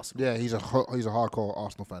loves his Arsenal. Yeah, he's a hardcore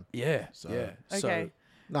Arsenal fan. Yeah. So- Okay.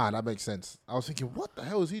 Nah, that makes sense. I was thinking, what the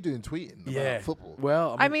hell is he doing tweeting about football?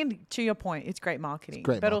 Well, I mean, to your point, it's great marketing.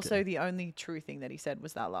 great but marketing. also the only true thing that he said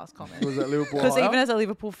was that last comment. was that Liverpool? Because higher? even as a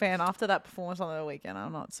Liverpool fan, after that performance on the weekend,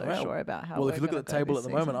 I'm not so Well, sure about how. Well, we're if you look gonna at the go table this at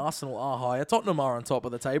the moment, season. Arsenal are higher. Tottenham are on top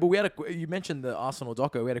of the table. You mentioned the Arsenal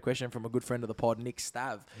doco. We had a question from a good friend of the pod, Nick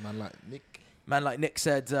Stav. Man like Nick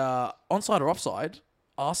said, onside or offside,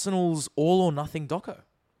 Arsenal's all or nothing doco.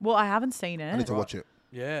 Well, I haven't seen I need it. to watch it.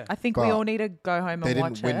 Yeah. I think we But all need to go home They and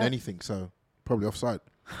watch didn't win it. anything, so probably offside.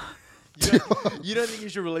 You don't think you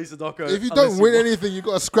should release a doco? If you unless don't win anything, you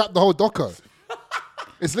got to scrap the whole doco.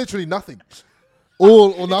 It's literally nothing.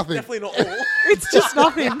 All or nothing. Definitely not all. It's just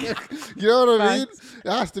nothing. You know what I mean? Facts.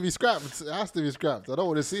 It has to be scrapped. It has to be scrapped. I don't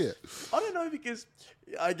want to see it. I don't know because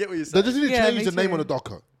I get what you're They saying. just need to Yeah, change me the name too. on the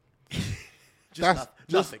doco. Just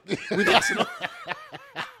nothing. With Arsenal.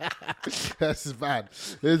 This is bad.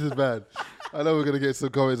 This is bad. I know we're gonna get some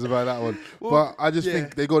comments about that one, but I just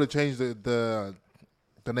think they got to change the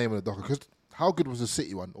name of the doco because how good was the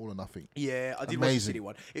City one? All or nothing. Yeah, I did watch the Amazing. City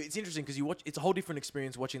one. It's interesting because you watch. It's a whole different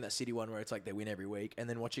experience watching that City one where it's like they win every week, and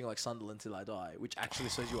then watching like Sunderland Till I Die, which actually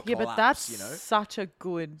shows you a Yeah, collapse. but that's you know. such a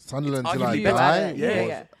good. Sunderland It's till I arguably better. die. Yeah, was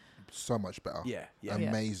yeah. So much better. Yeah.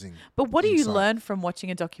 Amazing. But what do you Inside. learn from watching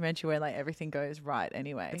a documentary where like everything goes right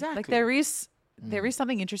anyway? Like Exactly. there is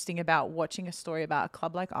something interesting about watching a story about a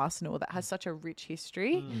club like Arsenal that has such a rich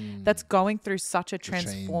history that's going through such a change.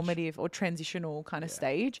 transformative or transitional kind of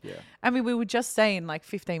stage. Yeah. I mean, we were just saying like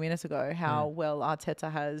 15 minutes ago how well Arteta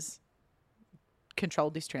has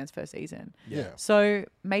controlled this transfer season. Yeah. So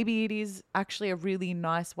maybe it is actually a really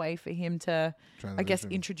nice way for him to, I guess,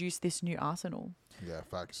 Transition. introduce this new Arsenal. Yeah.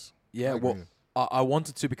 Facts. Yeah, I well, agree. I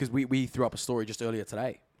wanted to because we threw up a story just earlier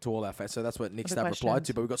today to all our fans. So that's what Nick The Stav replied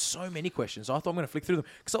to. questions. But we've got so many questions. So I thought I'm going to flick through them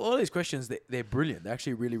because a lot of these questions they're brilliant. They're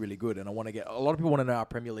actually really really good. And I want to get a lot of people want to know our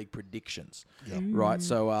Premier League predictions. Yeah. Right.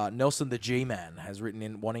 So Nelson the G-Man has written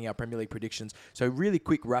in wanting our Premier League predictions. So really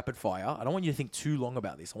quick rapid fire. I don't want you to think too long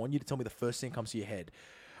about this. I want you to tell me the first thing that comes to your head.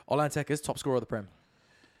 Olan Tekers, top scorer of the Prem.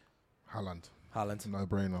 Haaland. Haaland. No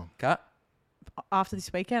brainer. Kat? After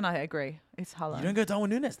this weekend, I agree. It's You Haaland. don't go Darwin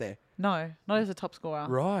Nunes there. No, not as a top scorer.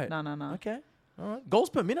 Right. No. Okay. All right. Goals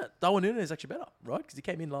per minute. Darwin Nunes is actually better, right? Because he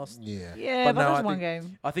came in last. Yeah. Yeah, But but, no, that was I one think-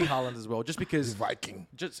 game. I think Haaland as well, just because. He's Viking.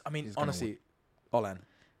 I mean, He's gonna honestly, Olan,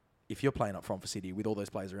 if you're playing up front for City with all those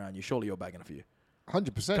players around you, surely you're bagging a few.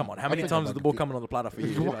 100%. Come on, how many times is the ball coming on the platter for you?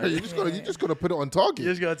 You just got to put it on target.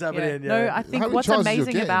 You just got to tap Yeah. it in. No, Yeah. I think many what's chances you're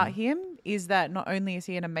amazing about getting? him is that not only is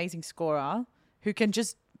he an amazing scorer who can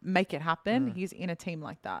just make it happen, he's in a team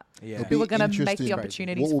like that. Yeah. It'll People be are going to make interesting. the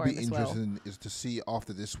opportunities What for will him be as well. interesting is to see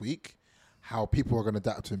after this week how people are going to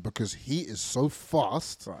adapt to him because he is so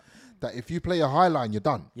fast Right. that if you play a high line, you're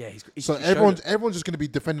done. Yeah, he's So showed everyone's just going to be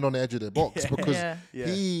defending on the edge of their box Yeah. because Yeah. Yeah.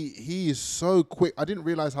 he is so quick. I didn't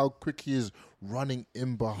realize how quick he is running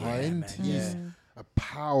in behind. man. He's Yeah. a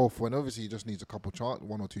powerful, and obviously he just needs a couple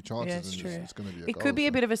one or two chances. Yeah, it's and true. It's going to be. It could be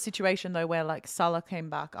a bit of a situation though where like Salah came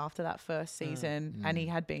back after that first season and he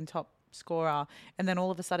had been top scorer and then all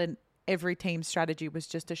of a sudden every team's strategy was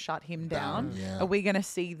just to shut him down. Yeah. Are we going to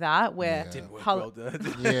see that where Didn't work Hull- well, did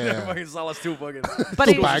it? Yeah. Fucking Salah still fucking But scores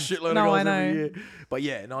it- a shitload no, of I goals every know. year. But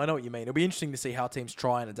yeah, no, I know what you mean. It'll be interesting to see how teams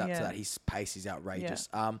try and adapt to Yeah. that. His pace is outrageous.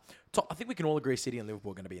 I think we can all agree City and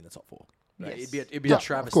Liverpool are going to be in the top 4. Right? Yes. It'd be Yeah, a of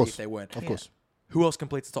travesty course. if they weren't. Of course. Who else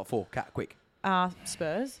completes the top 4? Cat, quick.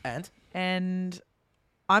 Spurs. And And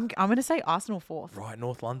I'm going to say Arsenal 4th. right,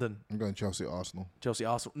 North London, I'm going Chelsea, Arsenal. Chelsea,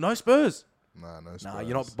 Arsenal. No Spurs. No Spurs. Nah,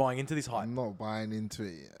 you're not buying into this hype. I'm not buying into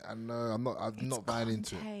it. I know. I'm not buying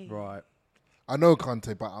into it. Conte. Right. I know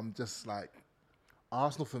Conte, but I'm just like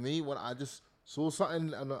Arsenal for me. When I just saw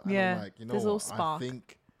something, and Yeah, I'm like, you know, there's a little what? spark.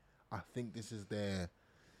 I think this is their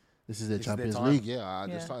their Champions time. League. Yeah, I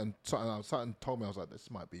Yeah. just something told me I was like, this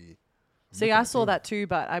might be. See, I saw that too,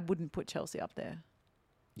 but I wouldn't put Chelsea up there.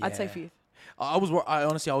 I'd say Yeah. 5th. I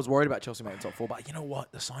was worried about Chelsea making top 4, but you know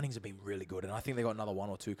what? The signings have been really good, and I think they got another 1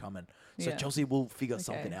 or 2 coming. So Yeah. Chelsea will figure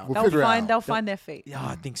something out. We'll figure it out. They'll find their feet. Yeah,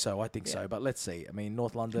 I think so. But let's see. I mean,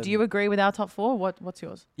 North London. Do you agree with our top 4? What's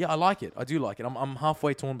yours? Yeah, I like it. I do like it. I'm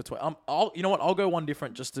halfway torn between. You know what? I'll go one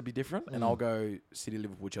different just to be different, and I'll go City,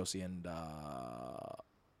 Liverpool, Chelsea, and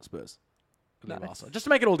Spurs. Leave Nice. Arsenal. Just to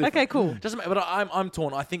make it all different. Okay, cool. But I'm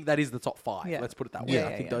torn. I think that is the top 5. Yeah. Let's put it that way. Yeah.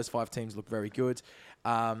 I think Yeah. those 5 teams look very good.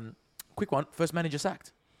 Quick one. First manager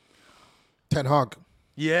sacked. Ten Hag.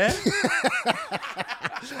 Yeah.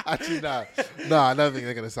 Actually, no, I don't think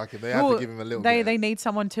they're going to sack him. They have to give him a little. They bit. need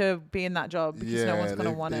someone to be in that job because no one's going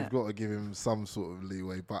to want they've it. got to give him some sort of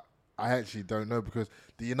leeway, but I actually don't know because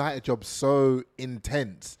the United job's so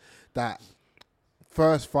intense that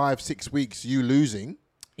first 5-6 weeks you losing,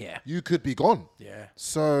 Yeah. you could be gone. Yeah.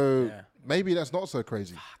 So Yeah. maybe that's not so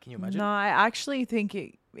crazy. Can you imagine? No, I actually think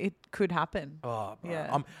it could happen. Oh, bro.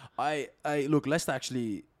 Yeah. I look, Leicester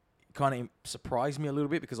actually kind of surprised me a little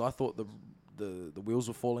bit because I thought the wheels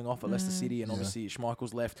were falling off at Leicester City, and obviously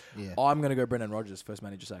Schmeichel's left. Yeah. I'm going to go Brendan Rodgers, first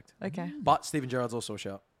manager sacked. Okay. But Steven Gerrard's also a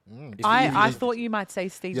shout. If I he- thought you might say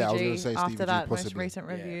Stevie Yeah, I was G gonna say Stevie after G, that most possibly. recent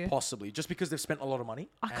Yeah, review. possibly, just because they've spent a lot of money.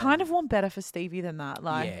 I and- kind of want better for Stevie than that.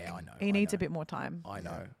 Like, Yeah, I know, he I needs know. a bit more time. I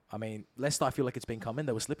know. I mean, Leicester, I feel like it's been coming.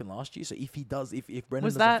 They were slipping last year, so if Brendan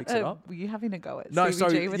Was doesn't that fix it up. were you having a go at No, Stevie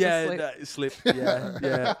sorry. G with Yeah, the slip? slip. Yeah,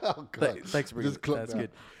 yeah. Oh, God. Thanks for bringing Just it. clock That's that. good.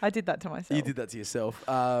 I did that to myself. You did that to yourself.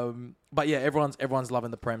 But yeah, everyone's loving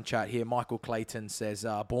the Prem chat here. Michael Clayton says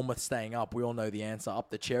Bournemouth staying up. We all know the answer. Up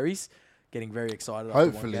the cherries. Getting very excited after one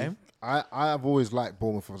Hopefully, game. I have always liked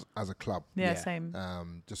Bournemouth as a club. Yeah, Yeah.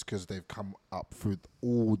 same. Just because they've come up through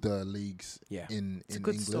all the leagues Yeah. in It's a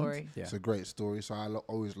good England. story. Yeah. It's a great story. So I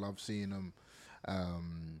always love seeing them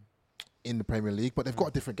in the Premier League. But they've got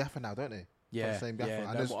a different gaffer now, don't they? Yeah, the same gaffer. yeah.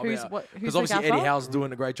 And there's- Who's the Because obviously gaffer? Eddie Howe's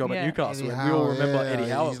doing a great job Yeah. at Newcastle. Eddie and we all Howe, remember yeah, Eddie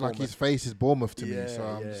Howe. He's at like his Bournemouth. face is Bournemouth to Yeah, me. So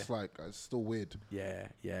I'm yeah. just like, it's still weird. Yeah,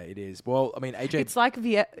 it is. Well, I mean, AJ. It's like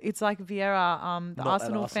Vieira. The Not at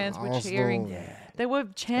Arsenal Arsenal. fans were Arsenal. cheering. Yeah. They were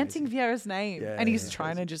chanting Vieira's name, Yeah, and he's yeah.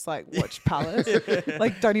 trying to just like watch Palace,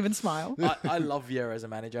 like don't even smile. I love Vieira as a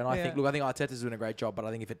manager, and I Yeah. think Arteta's doing a great job. But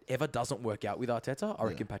I think if it ever doesn't work out with Arteta, I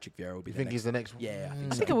reckon Patrick Vieira will be. You think he's the next? Yeah, I think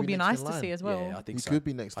I so. think it would be nice to see as well. Yeah, I think He so. could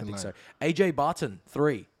be next I in think line. so. AJ Barton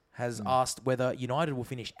 3 has asked whether United will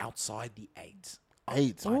finish outside the 8.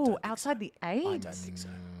 8. I don't Oh, think outside the I 8? don't think so.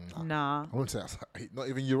 Nah. I wouldn't say that's 8. Not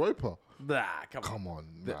even Europa. Nah, come on. Come on,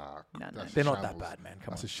 nah. No, no. That's a They're not that shambles. bad, man.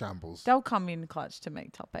 Come That's on. a shambles. They'll come in clutch to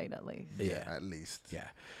make top 8 at least. Yeah. At least. Yeah.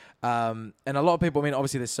 And a lot of people, I mean,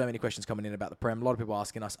 obviously there's so many questions coming in about the Prem. A lot of people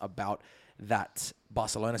asking us about that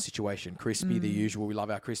Barcelona situation. Crispy, the usual. We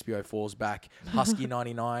love our Crispy 04s back. Husky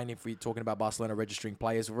 99, if we're talking about Barcelona registering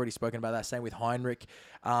players. We've already spoken about that. Same with Heinrich.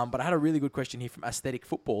 But I had a really good question here from Aesthetic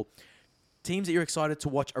Football. Teams that you're excited to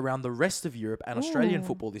watch around the rest of Europe and Australian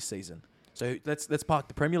football this season. So let's park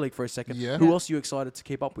the Premier League for a second. Yeah. Who Yeah. else are you excited to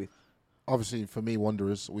keep up with? Obviously, for me,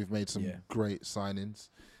 Wanderers, we've made some Yeah. great signings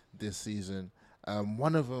this season.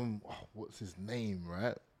 One of them, what's his name,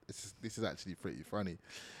 right? This is actually pretty funny.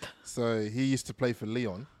 So he used to play for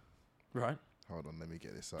Lyon. Right. Hold on, let me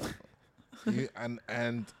get this up. and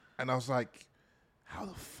I was like, how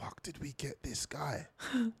the fuck did we get this guy?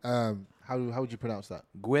 How would you pronounce that?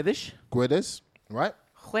 Guedes? Guedes, right?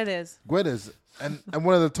 Jueves. Guedes. And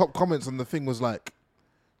one of the top comments on the thing was like,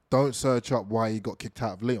 don't search up why he got kicked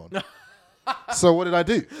out of Lyon. So what did I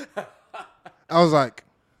do? I was like,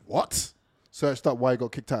 what? Searched up why he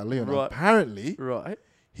got kicked out of Lyon. Right. Apparently, Right.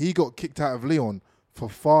 he got kicked out of Lyon for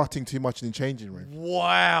farting too much in the changing room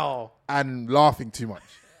Wow. and laughing too much.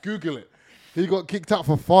 Google it. He got kicked out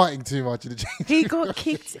for farting too much in the changing He got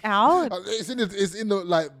kicked out. room. It's in the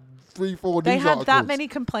like 3-4 They news had articles. that many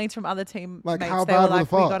complaints from other teammates. Like, how They bad were were the like,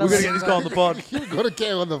 fart? we gotta We We're let going to get him this go. guy on the pod. We got to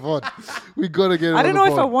get him on the pod. We got to get him I on don't the know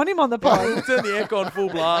pod. if I want him on the pod. We'll turn the aircon full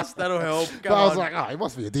blast. That'll help. But I was like, he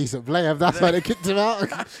must be a decent player. If that's why they kicked him out.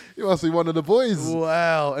 He must be one of the boys.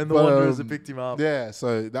 Wow. And the But, Wanderers have picked him up. Yeah,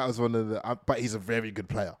 so that was one of the... but he's a very good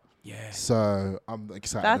player. Yeah. So I'm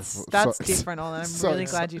excited. That's different, Ollie. I'm so really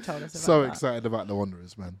exci- glad you told us about So that. excited about the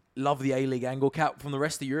Wanderers, man. Love the A-League angle. Cap, from the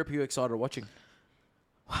rest of Europe, who are you excited watching?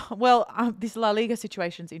 Well, this La Liga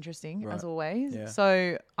situation's interesting, Right. as always. Yeah.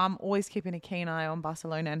 So I'm always keeping a keen eye on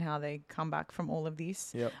Barcelona and how they come back from all of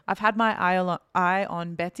this. Yep. I've had my eye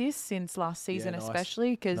on Betis since last season, nice.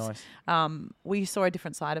 especially because Nice. we saw a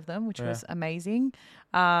different side of them, which Yeah. was amazing.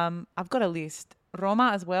 I've got a list.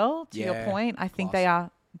 Roma as well, to your Yeah. point. I think Class. they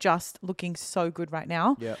are just looking so good right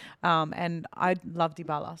now. Yep. And I love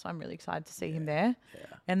Dybala, so I'm really excited to see him there. Yeah.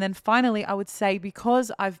 And then finally, I would say,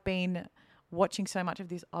 because I've been watching so much of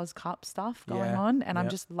this Oz Cup stuff going Yeah. on, and I'm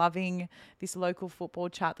Yep. just loving this local football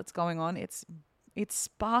chat that's going on. It's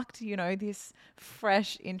sparked, this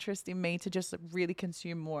fresh interest in me to just really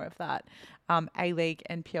consume more of that A-League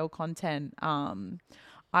NPL content.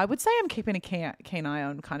 I would say I'm keeping a keen eye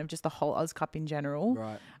on kind of just the whole Oz Cup in general.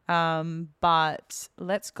 Right. But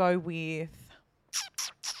let's go with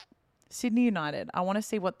Sydney United. I want to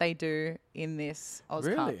see what they do in this Oz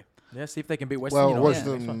Cup. Really? Yeah, see if they can beat Western Well, I United. watched Next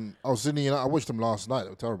one. them. I was Sydney United. I watched them last night. They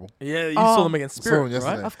were terrible. Yeah, you Oh. saw them against Saw Spirit, them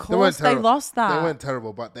yesterday. right? Of They weren't course, they lost that. They weren't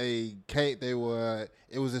terrible, but they came. They were.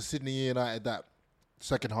 It was a Sydney United that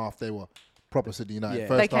second half they were proper Sydney United. Yeah.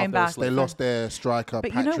 First They half, came back. They lost their striker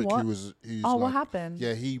But you know Patrick, what? who's Oh, what like- happened?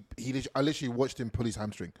 Yeah, I literally watched him pull his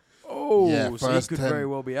hamstring. Oh, Yeah, so he first could 10 very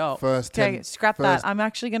well be out. First Okay, 10, scrap first- that. I'm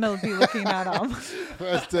actually going to be looking at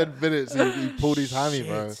First 10 minutes, he pulled his hammy,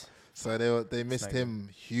 bro. Shit. So they missed Snake. him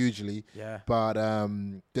hugely. Yeah. But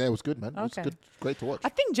yeah, it was good, man. It was Okay. good, great to watch. I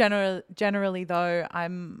think generally though,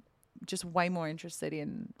 I'm just way more interested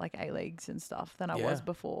in like A-Leagues and stuff than I Yeah. was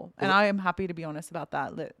before. And I am happy to be honest about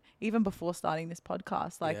that. Even before starting this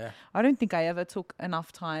podcast, Yeah. I don't think I ever took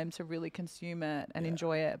enough time to really consume it and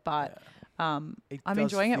enjoy it. But It I'm does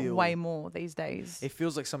enjoying it feel- way more these days. It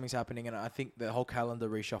feels like something's happening, and I think the whole calendar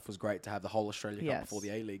reshuffle was great to have the whole Australia Cup Yes. before the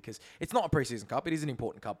A-League, because it's not a preseason cup. It is an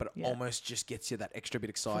important cup, but it Yeah. almost just gets you that extra bit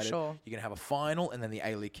excited. sure. You're going to have a final, and then the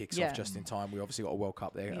A-League kicks Yeah. off just in time. We obviously got a World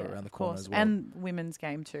Cup there Yeah, around the of corner course. as well. And women's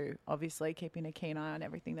game too, obviously keeping a keen eye on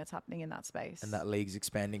everything that's happening in that space. And that league's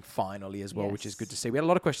expanding finally as well, which is Yes. good to see. We had a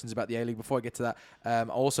lot of questions about the A-League. Before I get to that, I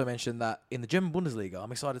also mentioned that in the German Bundesliga,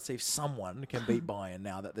 I'm excited to see if someone can beat Bayern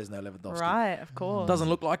now that there's no Lewandowski. Right, of course. Doesn't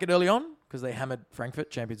look like it early on because they hammered Frankfurt,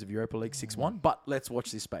 champions of Europa League 6-1. But let's watch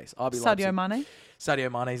this space. RB Sadio Leipzig. Mane. Sadio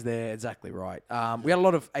Mane's there, exactly right. We had a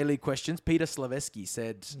lot of A-League questions. Peter Slaveski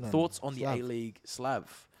said, thoughts on the Slav. A-League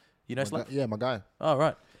Slav? You know My Slav? guy- yeah, my guy. Oh,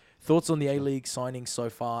 right. Thoughts on the A-League signings so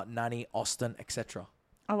far? Nani, Austin, etc.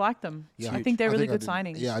 I like them. Yeah, I think they're really I good did-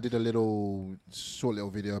 signings. Yeah, I did a short little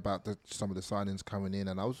video about some of the signings coming in,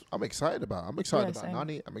 and I'm excited about. I'm excited Yeah, about same.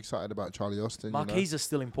 Nani. I'm excited about Charlie Austin. Marquees are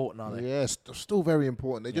still important, aren't they? Yeah, still very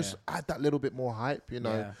important. They just Yeah. add that little bit more hype.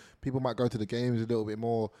 Yeah. People might go to the games a little bit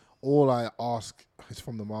more. All I ask is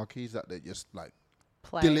from the Marquees that they just like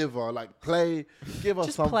Play. deliver, like play, give us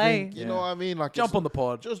Just something. play. You know what I mean? Like Jump it's- on the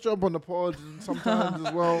pod. Just jump on the pod sometimes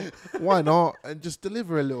as well. Why not? And just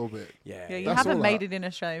deliver a little bit. Yeah. Yeah, you That's haven't all made I- it in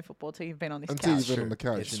Australian football till you've been on this Until couch. you've been on the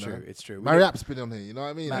couch. It's you true. know? It's true. Mariap's been on here, you know what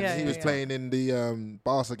I mean? Yeah, And he yeah, was yeah. playing in the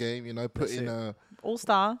Barca game, put That's in it. a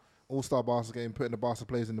All-star. all-star Barca game, putting the Barca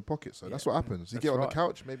players in the pocket. So that's what happens. You That's get on right. the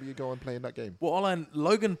couch, maybe you go and play in that game. Well, Olan,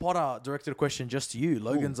 Logan Potter directed a question just to you.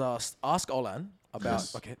 Logan's asked, ask Olan about...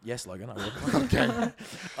 Yes. Okay, yes, Logan. I will. Okay.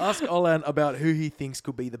 Ask Olan about who he thinks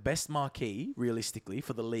could be the best marquee, realistically,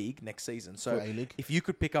 for the league next season. So For A-League? if you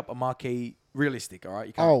could pick up a marquee, realistic, all right?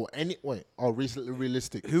 You can't, Recently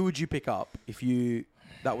realistic. Who would you pick up if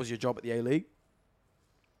that was your job at the A-League?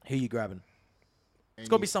 Who you grabbing? It's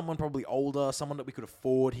got to be someone probably older, someone that we could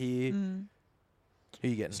afford here. Who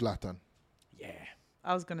you getting? Zlatan. Yeah.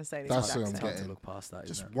 I was going to say the That's exact who I'm same. It's hard to getting. look past that,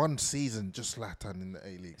 Just isn't it? one season, just Zlatan in the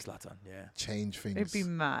A-League. Zlatan, yeah. Change things. It'd be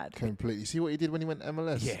mad. completely. See what he did when he went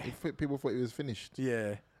MLS? Yeah. People thought he was finished.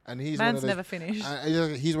 Yeah. And he's Man's one of those, never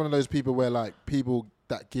finished. He's one of those people where like people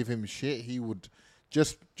that give him shit, he would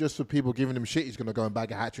just for people giving him shit, he's gonna go and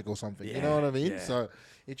bag a hat trick or something. You know what I mean? Yeah. So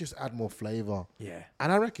it just add more flavour. Yeah.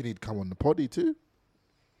 And I reckon he'd come on the poddy too.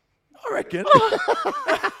 I reckon.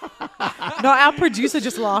 No, our producer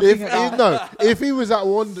just laughing at that. If he was at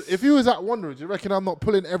Wanderers, you reckon I'm not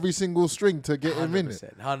pulling every single string to get him in it?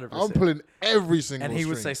 100%. I'm pulling every single And he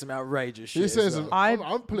would say string. some outrageous shit. He as says, well. I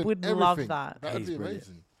I'm pulling would everything. love that. That'd He's be brilliant.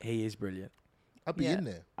 amazing. He is brilliant. I'd be in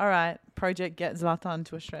there. All right, project get Zlatan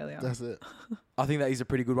to Australia. That's it. I think that is a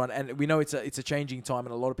pretty good one. And we know it's a changing time,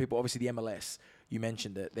 and a lot of people, obviously the MLS, you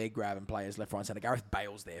mentioned it, they're grabbing players left, right, and centre. Gareth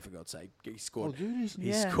Bale's there, for God's sake. He scored. Oh, dude,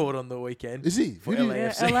 He scored on the weekend. Is he? For Who did he-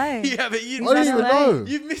 LAFC. Yeah, LA. Yeah, but you I didn't even know.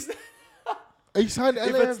 You've missed that. He signed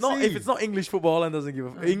LAFC. If it's not English football, Holland doesn't give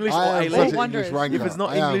a English or I am A-League. such an Wanderers. English ranker. If it's not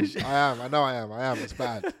I am. English. I am. I know I am. It's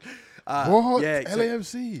bad. Yeah, What? so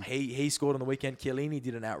LAFC? he scored on the weekend. Chiellini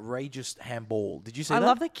did an outrageous handball. Did you see I that?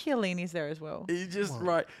 love that Chiellini's there as well. He just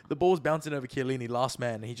the ball's bouncing over Chiellini, last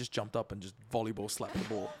man, and he just jumped up and just volleyball slapped the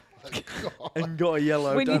ball and got a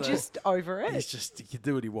yellow. When you're done it. just over it. He can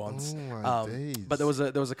do what he wants. Oh my days. But there was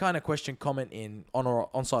a kind of question comment in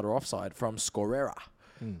onside or offside from Scorera.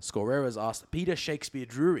 Scorera's asked Peter Shakespeare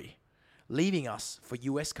Drury, leaving us for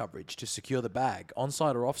US coverage to secure the bag,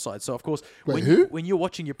 onside or offside. So of course, Wait, who? when you're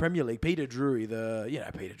watching your Premier League, Peter Drury,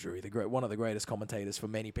 one of the greatest commentators for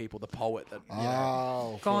many people, the poet that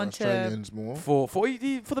Oh, for Gone to- Australians more. for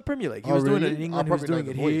the Premier League. He Oh, was doing it really? in I England. He was probably doing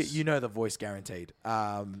know it the here. voice. You know the voice, guaranteed.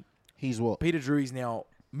 He's what? Peter Drury's now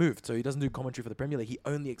moved, so he doesn't do commentary for the Premier League. He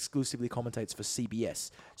only exclusively commentates for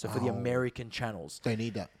CBS, so for the American channels. They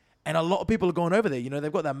need that. And a lot of people are going over there. You know,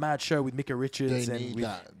 they've got that mad show with Mika Richards. They and need with,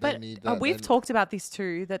 that. They But need that. we've talked about this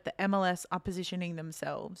too, that the MLS are positioning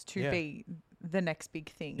themselves to Yeah. be the next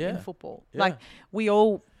big thing Yeah. in football. Yeah. Like, we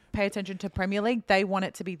all pay attention to Premier League. They want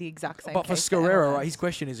it to be the exact same But for case Scorera, MLS. right, his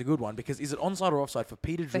question is a good one, because is it onside or offside for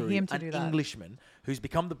Peter For Drury, him to an do that. Englishman who's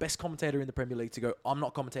become the best commentator in the Premier League, to go, I'm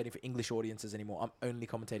not commentating for English audiences anymore. I'm only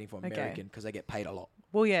commentating for American because they get paid a lot.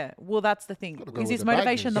 Well, yeah. Well, that's the thing. Gotta go Is with his the bag,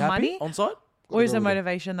 motivation miss. the You happy? money? Onside? Or is go the with it.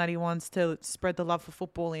 motivation that he wants to spread the love for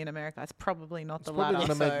football in America? It's probably not the probably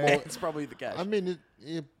latter. gonna make more- It's probably the cash. I mean,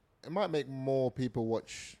 it might make more people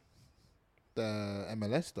watch the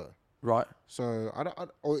MLS though. Right. So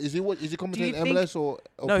or is he commentating think- MLS or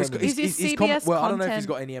No, Premier League? Is his CBS well, I don't know if he's content-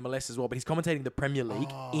 got any MLS as well, but he's commentating the Premier League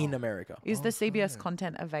in America. Is the CBS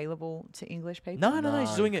content available to English people? No,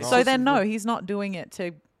 he's doing it. So then, no, he's not doing it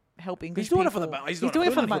to help English He's doing it people. for the He's doing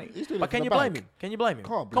it for the money. He's doing But it can for you the blame bag. him? Can you blame him?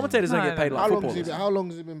 Can't blame Commentators him. don't No, get paid no, like How footballers. long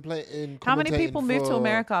has he been playing? How many commentating people move to for-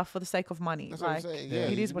 America for the sake of money? That's Like, what I'm saying. Yeah, it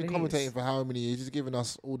he's is what been it commentating is. for how many years? He's given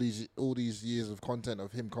us all these years of content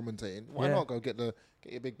of him commentating. Why Yeah. not go get your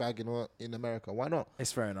big bag in America? Why not?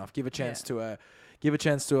 It's fair enough. Give a chance to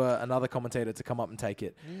another commentator to come up and take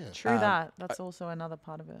it. Yeah. True that. That's also another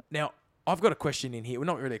part of it. Now, I've got a question in here. Well,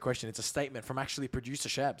 not really a question. It's a statement from actually producer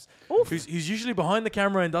Shabs, who's usually behind the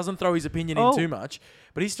camera and doesn't throw his opinion in too much.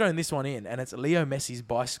 But he's thrown this one in, and it's Leo Messi's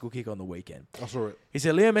bicycle kick on the weekend. I saw it. He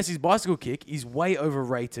said Leo Messi's bicycle kick is way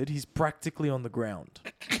overrated. He's practically on the ground.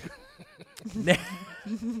 now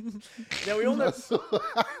we all know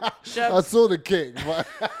I Shabs, saw the kick, but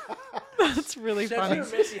That's really Shabs, funny. you're a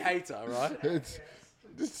Messi hater, right?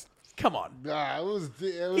 it's Come on. it was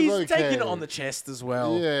He's okay. taking it on the chest as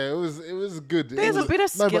well. Yeah, it was good. There's a bit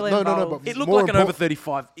of No, skill but, no, involved. but It looked more like an impor- over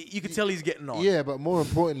 35. You could tell he's getting on. Yeah, but more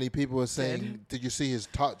importantly, people were saying, "Did you see his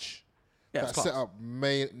touch Yeah, that it's set class. up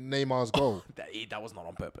Neymar's goal?" That was not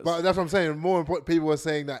on purpose. But that's what I'm saying. More important, people were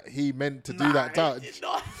saying that he meant to do that touch. it's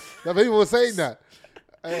not. Now, people were saying that.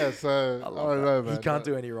 Yeah, so I love don't that. know, He man. can't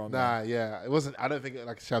do any wrong, Nah, yeah, it wasn't. I don't think,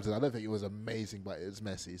 like Shav said, I don't think it was amazing, but it was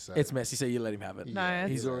messy. So It's Messi, so you let him have it. No,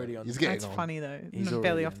 He's already on. He's getting That's on. funny though. He's Barely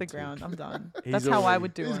already off the on two. ground. I'm done. He's That's how I already-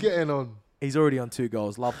 would do He's it. getting on. He's already on 2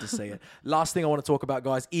 goals. Love to see it. Last thing I want to talk about,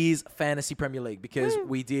 guys, is Fantasy Premier League, because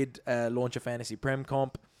we did launch a Fantasy Prem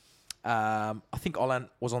comp. I think Olan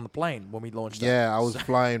was on the plane when we launched it. Yeah, I was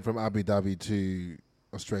flying from Abu Dhabi to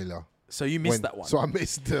Australia. So you missed that one. So I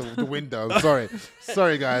missed the window. I'm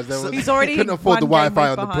sorry, guys. He's already couldn't afford the one game Wi-Fi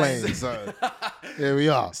week on the behind. plane. So here we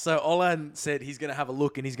are. So Olan said he's going to have a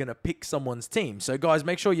look and he's going to pick someone's team. So guys,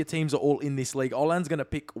 make sure your teams are all in this league. Olan's going to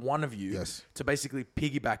pick one of you Yes. to basically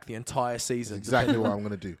piggyback the entire season. Exactly depending what on I'm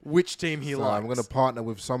going to do. which team he So likes. I'm going to partner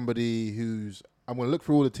with somebody I'm going to look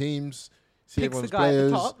through all the teams, see Picks the everyone's guy at the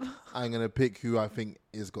players. top. I'm going to pick who I think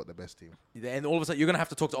has got the best team. And all of a sudden, you're going to have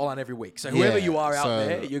to talk to Olan every week. So whoever Yeah, you are out so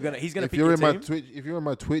there, he's going to If pick you're your in my team. Twitch, if you're on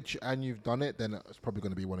my Twitch and you've done it, then it's probably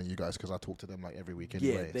going to be one of you guys because I talk to them like every week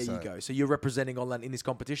anyway. Yeah, there so. you go. So you're representing Olan in this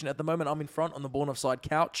competition. At the moment, I'm in front on the Born Offside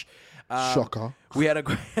couch. Shocker. We had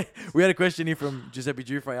a question here from Giuseppe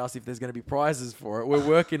Giuffre, asked if there's going to be prizes for it. We're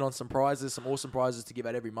working on some prizes, some awesome prizes to give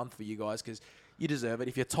out every month for you guys because you deserve it.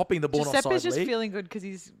 If you're topping the Born Giuseppe's Offside just league, feeling good because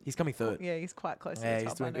he's coming third. yeah, he's quite close to Yeah, the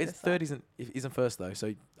he's top. I doing. It's noticed third that. isn't first though,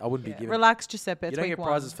 so I wouldn't be Yeah. giving. Relax, Giuseppe. You It's don't week get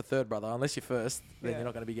prizes one. for third, brother, unless you're first. Then Yeah. you're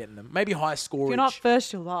not going to be getting them. Maybe high score. If you're not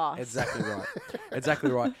first, you're last. Exactly right.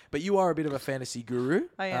 Exactly right. But you are a bit of a fantasy guru.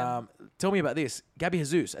 I am. Tell me about this. Gabby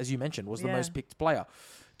Jesus, as you mentioned, was the Yeah. most picked player.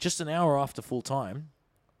 Just an hour after full time,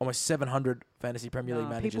 almost 700 fantasy Premier League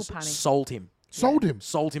managers people panic. sold him. Sold him.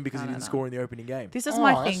 Sold him because he didn't score in the opening game. This is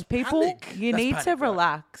my that's thing. People, panic. you That's need panic, to right?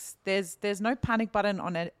 relax. There's no panic button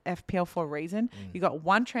on an FPL for a reason. You got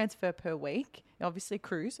one transfer per week. Obviously,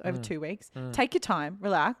 cruise over 2 weeks. Take your time,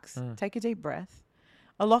 relax, take a deep breath.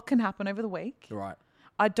 A lot can happen over the week. Right.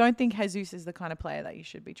 I don't think Jesus is the kind of player that you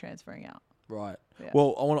should be transferring out. Right. Yeah.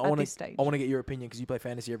 Well, I want this stage. to get your opinion because you play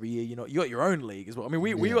fantasy every year. You got your own league as well. I mean,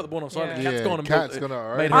 we got the born offside. Yeah. And Kat's Yeah, gone and Kat's built,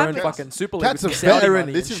 gonna- made her I'm own just- fucking super league. Kat's a with Saudi veteran.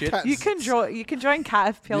 money This and is shit. Kat's. You can join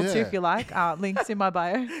Cat FPL too Yeah. if you like. Links in my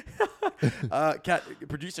bio. Kat,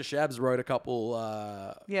 producer Shabs wrote a couple.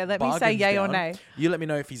 Yeah, let me say bargains yay or down. nay. You let me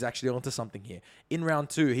know if he's actually onto something here. In round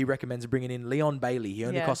 2, he recommends bringing in Leon Bailey. He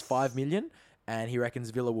only costs Yes. 5 million. And he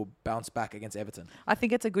reckons Villa will bounce back against Everton. I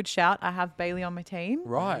think it's a good shout. I have Bailey on my team.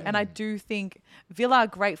 Right. And I do think Villa are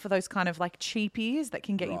great for those kind of like cheapies that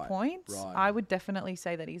can get you Right, points. right. I would definitely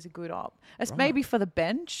say that he's a good op. It's maybe for the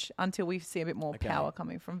bench until we see a bit more Okay. power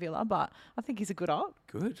coming from Villa, but I think he's a good op.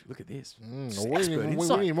 Good. Look at this. We Expert need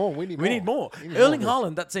insight. more. We need more. We need Erling more.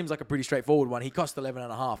 Haaland, that seems like a pretty straightforward one. He cost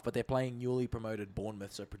 11.5, but they're playing newly promoted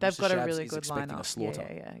Bournemouth, so They've producer got a Shabs really is good expecting a lineup. slaughter.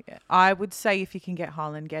 Yeah. I would say if you can get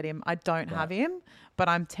Haaland, get him. I don't have him, but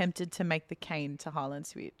I'm tempted to make the Kane to Haaland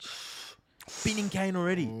switch. Spinning Kane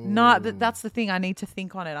already. No, that's the thing. I need to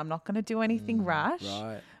think on it. I'm not going to do anything rash.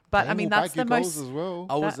 Right. But I Kane mean, will that's bag your the goals most. as well.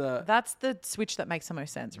 I was That's the switch that makes the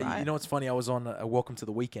most sense, right? You know what's funny? I was on a Welcome to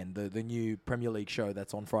the Weekend, the new Premier League show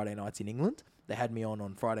that's on Friday nights in England. They had me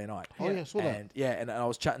on Friday night. Oh, yeah, I saw that. And I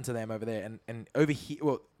was chatting to them over there. And over here,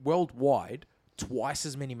 well, worldwide, twice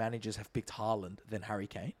as many managers have picked Haaland than Harry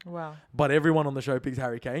Kane. Wow. But everyone on the show picks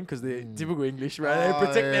Harry Kane because they're typical English, right? They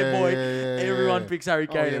protect their boy. Everyone picks Harry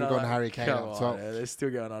Kane. yeah, and we've I'm gone like, Harry Kane come up on, top. they're still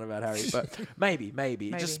going on about Harry. But maybe.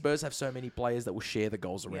 It's just Spurs have so many players that will share the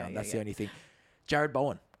goals around. That's the only thing. Jared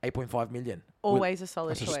Bowen, 8.5 million. Always a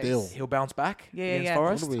solid That's a choice. steal. He'll bounce back against Yeah.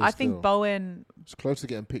 Forest. Probably I still. think Bowen It's close to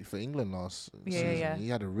getting picked for England last season. Yeah. He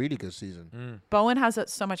had a really good season. Bowen has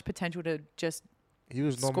so much potential to just He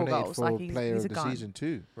was Score nominated goals, for like he's Player a of the gun. Season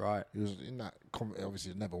too. Right. He was in that.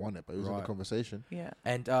 Obviously, never won it, but he was in the Right. conversation. yeah.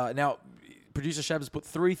 And now, producer Shab has put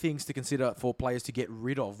 3 things to consider for players to get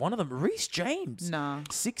rid of. One of them, Reece James. Nah.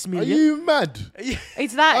 6 Are million. you mad?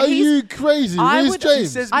 It's that Are he's you crazy? I Reece would- James. He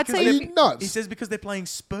says I'd because say Are if- you nuts? He says because they're playing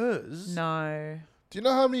Spurs. no. Do you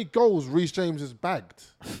know how many goals Reece James has bagged?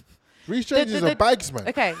 Reece James is a bagsman.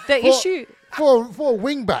 Okay, the For- issue. for a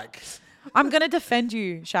wing back. I'm going to defend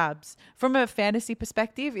you, Shabs. From a fantasy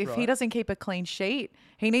perspective, if he doesn't keep a clean sheet,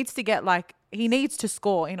 he needs to get he needs to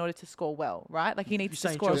score in order to score well, right? Like he needs to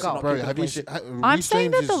saying score a Chelsea goal. not Bro, keeping have a you clean seen? I'm Reece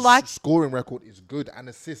saying James' that the scoring record is good and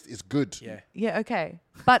assist is good. Yeah. Yeah, okay.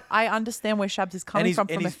 But I understand where Shabs is coming from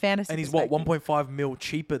a fantasy And he's perspective. what, 1.5 mil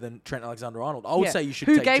cheaper than Trent Alexander-Arnold. I would Yeah. say you should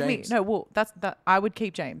Who take gave James. me no? Well, that I would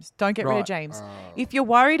keep James. Don't get rid Right. of James. If you're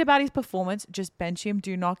worried about his performance, just bench him.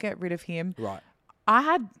 Do not get rid of him. Right. I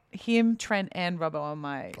had him, Trent, and Robbo on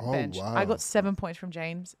my bench. wow. I got 7 points from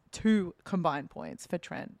James, 2 combined points for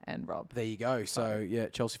Trent and Rob. There you go. So, yeah,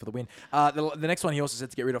 Chelsea for the win. The next one he also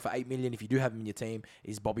said to get rid of for 8 million, if you do have him in your team,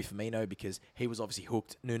 is Bobby Firmino because he was obviously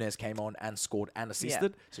hooked. Nunes came on and scored and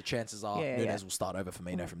assisted. So chances are Nunes will start over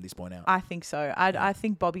Firmino from this point out. I think so. I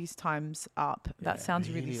think Bobby's time's up. That sounds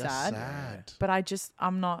really That's sad. sad. But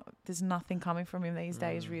I'm not, there's nothing coming from him these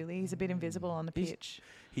days, really. He's a bit invisible on the pitch.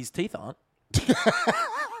 His teeth aren't.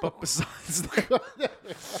 But besides that,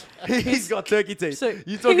 he's got turkey teeth. So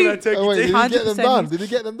you talking about turkey Oh, wait, did teeth? he get them 100% done? Did he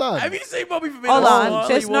get them done? Have you seen Bobby Firmino? Hold on. smile?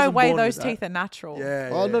 There's He no wasn't way born those with that. teeth are natural. Yeah,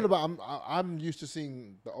 Oh yeah. no, but I'm used to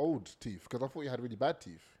seeing the old teeth because I thought you had really bad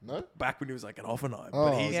teeth. No, Back when he was like an Hoffenheim. Oh.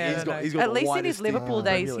 But he's Yeah, got no. the At least in widest his teeth Liverpool in the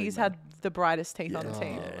days, Premier League, he's man. had the brightest teeth on the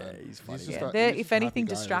team. Yeah, he's funny. just Yeah, like- they're, he's if just a happy anything,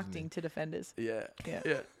 guy, isn't distracting he? to defenders. Yeah.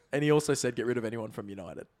 Yeah. And he also said get rid of anyone from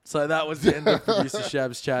United. So that was the end of producer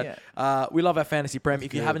Shab's chat. We love our fantasy prem.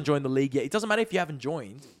 If you haven't joined the league yet, it doesn't matter if you haven't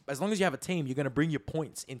joined. As long as you have a team, you're going to bring your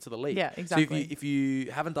points into the league. Yeah, exactly. So if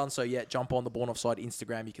you haven't done so yet, jump on the Born Offside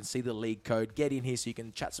Instagram. You can see the league code. Get in here so you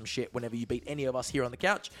can chat some shit whenever you beat any of us here on the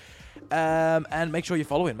couch. And make sure you're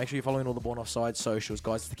following. Make sure you're following all the Born Offside socials,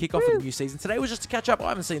 guys. It's the kickoff of the new season. Today was just to catch up. I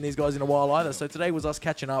haven't seen these guys in a while either. So today was us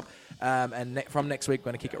catching up. And from next week,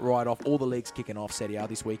 we're going to kick it right off. All the leagues kicking off. Serie A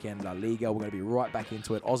this weekend, La Liga. We're going to be right back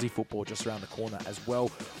into it. Aussie football just around the corner as well.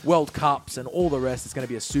 World Cups and all the rest. It's going to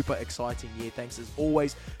be a super exciting year. Thanks as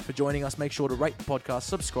always for joining us. Make sure to rate the podcast,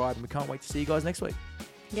 subscribe, and we can't wait to see you guys next week.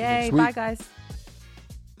 Yay, Sweet. bye guys.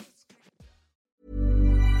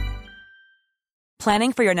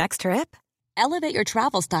 Planning for your next trip? Elevate your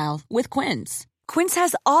travel style with Quince. Quince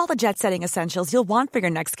has all the jet-setting essentials you'll want for your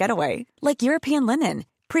next getaway, like European linen,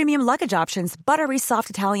 premium luggage options, buttery soft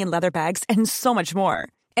Italian leather bags, and so much more.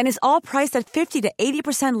 and is all priced at 50 to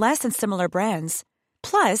 80% less than similar brands.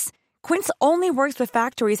 Plus, Quince only works with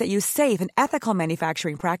factories that use safe and ethical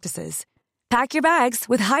manufacturing practices. Pack your bags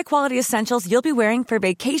with high-quality essentials you'll be wearing for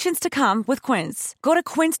vacations to come with Quince. Go to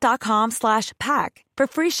quince.com/pack for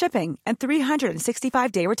free shipping and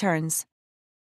 365-day returns.